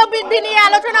 মূল্যবৃদ্ধি নিয়ে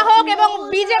আলোচনা হোক এবং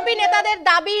বিজেপি নেতাদের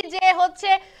দাবি যে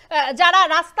হচ্ছে যারা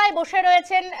রাস্তায় বসে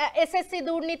রয়েছেন এসএসসি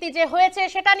দুর্নীতি যে হয়েছে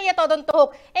সেটা নিয়ে তদন্ত হোক।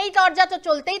 এই চর্চা তো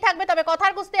চলতেই থাকবে। তবে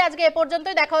কথার কুস্তি আজকে এ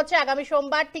পর্যন্তই। দেখা হচ্ছে আগামী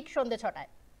সোমবার ঠিক সন্ধ্যে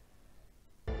 6টায়।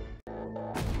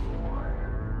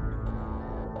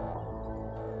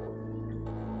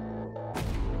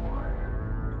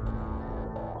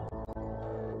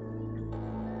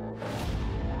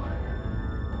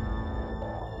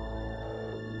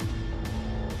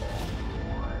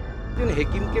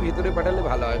 হেকিমকে ভিতরে পাঠালে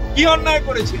ভালো হয়। কি অন্যায়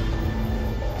করেছে,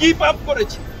 কি পাপ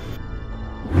করেছে?